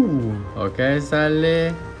 Yee-hoo. Okay,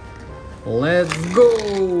 Sally. Let's go.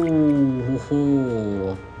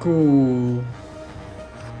 Ho-ho. Cool.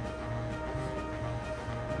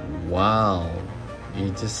 Wow.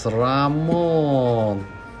 It is Ramon.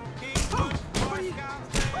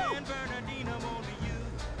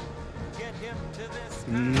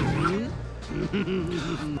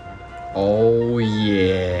 Oh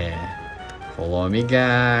yeah. Follow me,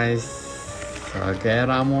 guys. Okay,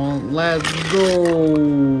 Ramon, let's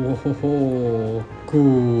go. Ho-ho.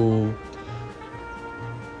 Cool.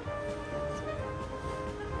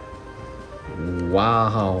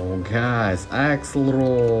 Wow, guys, Axel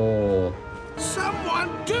roll. Someone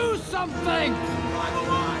do something!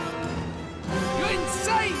 You're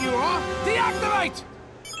insane, you are! Deactivate!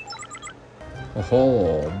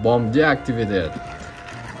 Oh, bomb deactivated.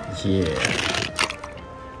 Yeah.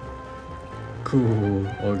 Cool.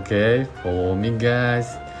 Okay, follow me, guys.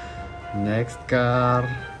 Next car.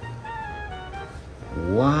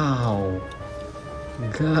 Wow.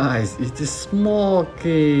 Guys, it is Smokey.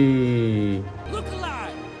 Look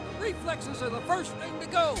alive! Reflexes are the first thing to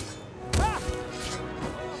go! Ah!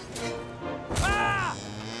 Ah!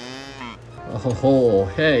 Oh,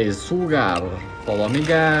 hey, Sugar. Follow me,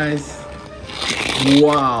 guys.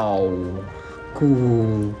 Wow.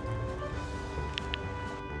 Cool.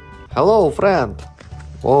 Hello, friend.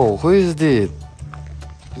 Oh, who is this?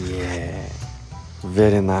 Yeah,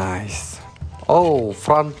 very nice. Oh,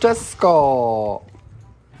 Francesco.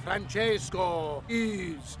 Francesco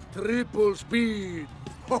is triple speed.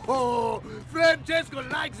 Oh, Francesco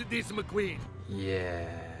likes this, McQueen. Yeah.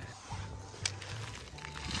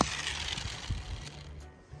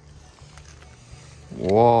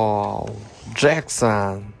 Wow,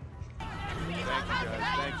 Jackson. Thank you, guys.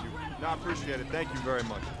 Thank you. No, I appreciate it. Thank you very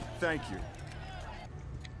much. Thank you.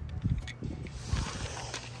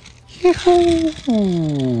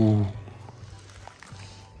 Yee-hoo.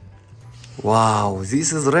 Wow,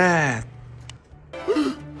 this is red.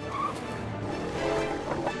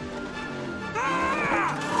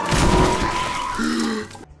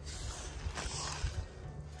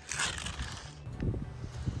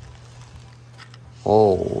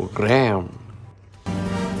 Oh, Graham.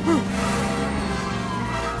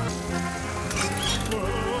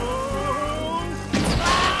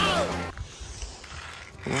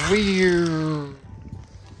 Weird.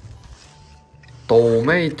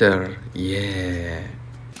 Tomater, yeah.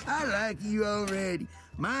 I like you already.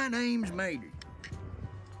 My name's Mater.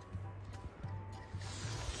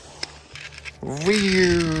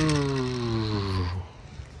 Weird.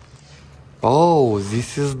 Oh,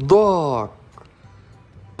 this is Doc.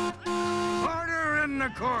 Order in the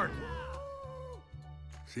court.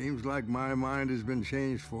 Seems like my mind has been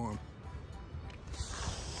changed for him.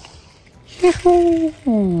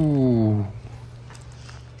 Yee-hoo.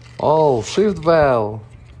 Oh, shift valve.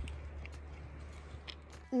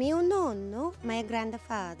 Mio nonno, my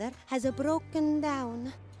grandfather, has broken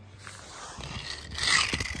down.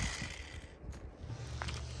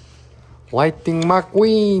 Lightning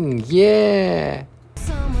McQueen, yeah!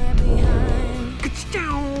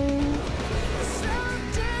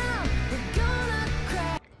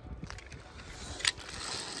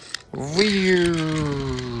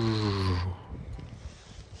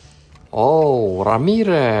 Oh,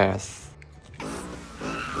 Ramirez!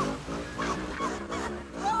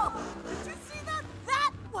 Oh, did you see that?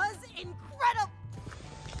 That was incredible!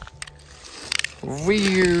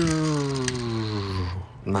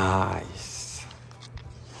 Nice.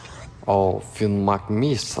 Oh,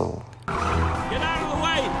 McMissile. Get out of the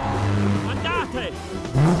way! Andate!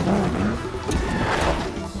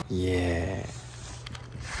 Yeah.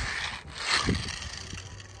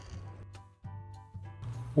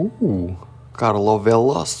 Ooh, Carlo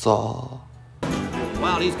Veloso.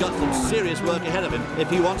 Well, he's got some serious work ahead of him if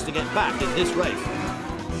he wants to get back in this race.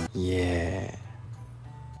 Yeah.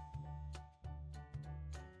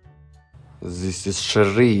 This is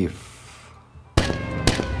Sheriff.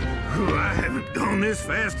 I haven't gone this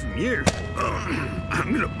fast in years.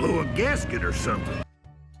 I'm gonna blow a gasket or something.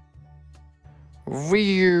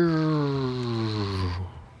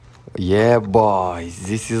 Yeah, boys,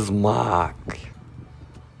 this is Mack.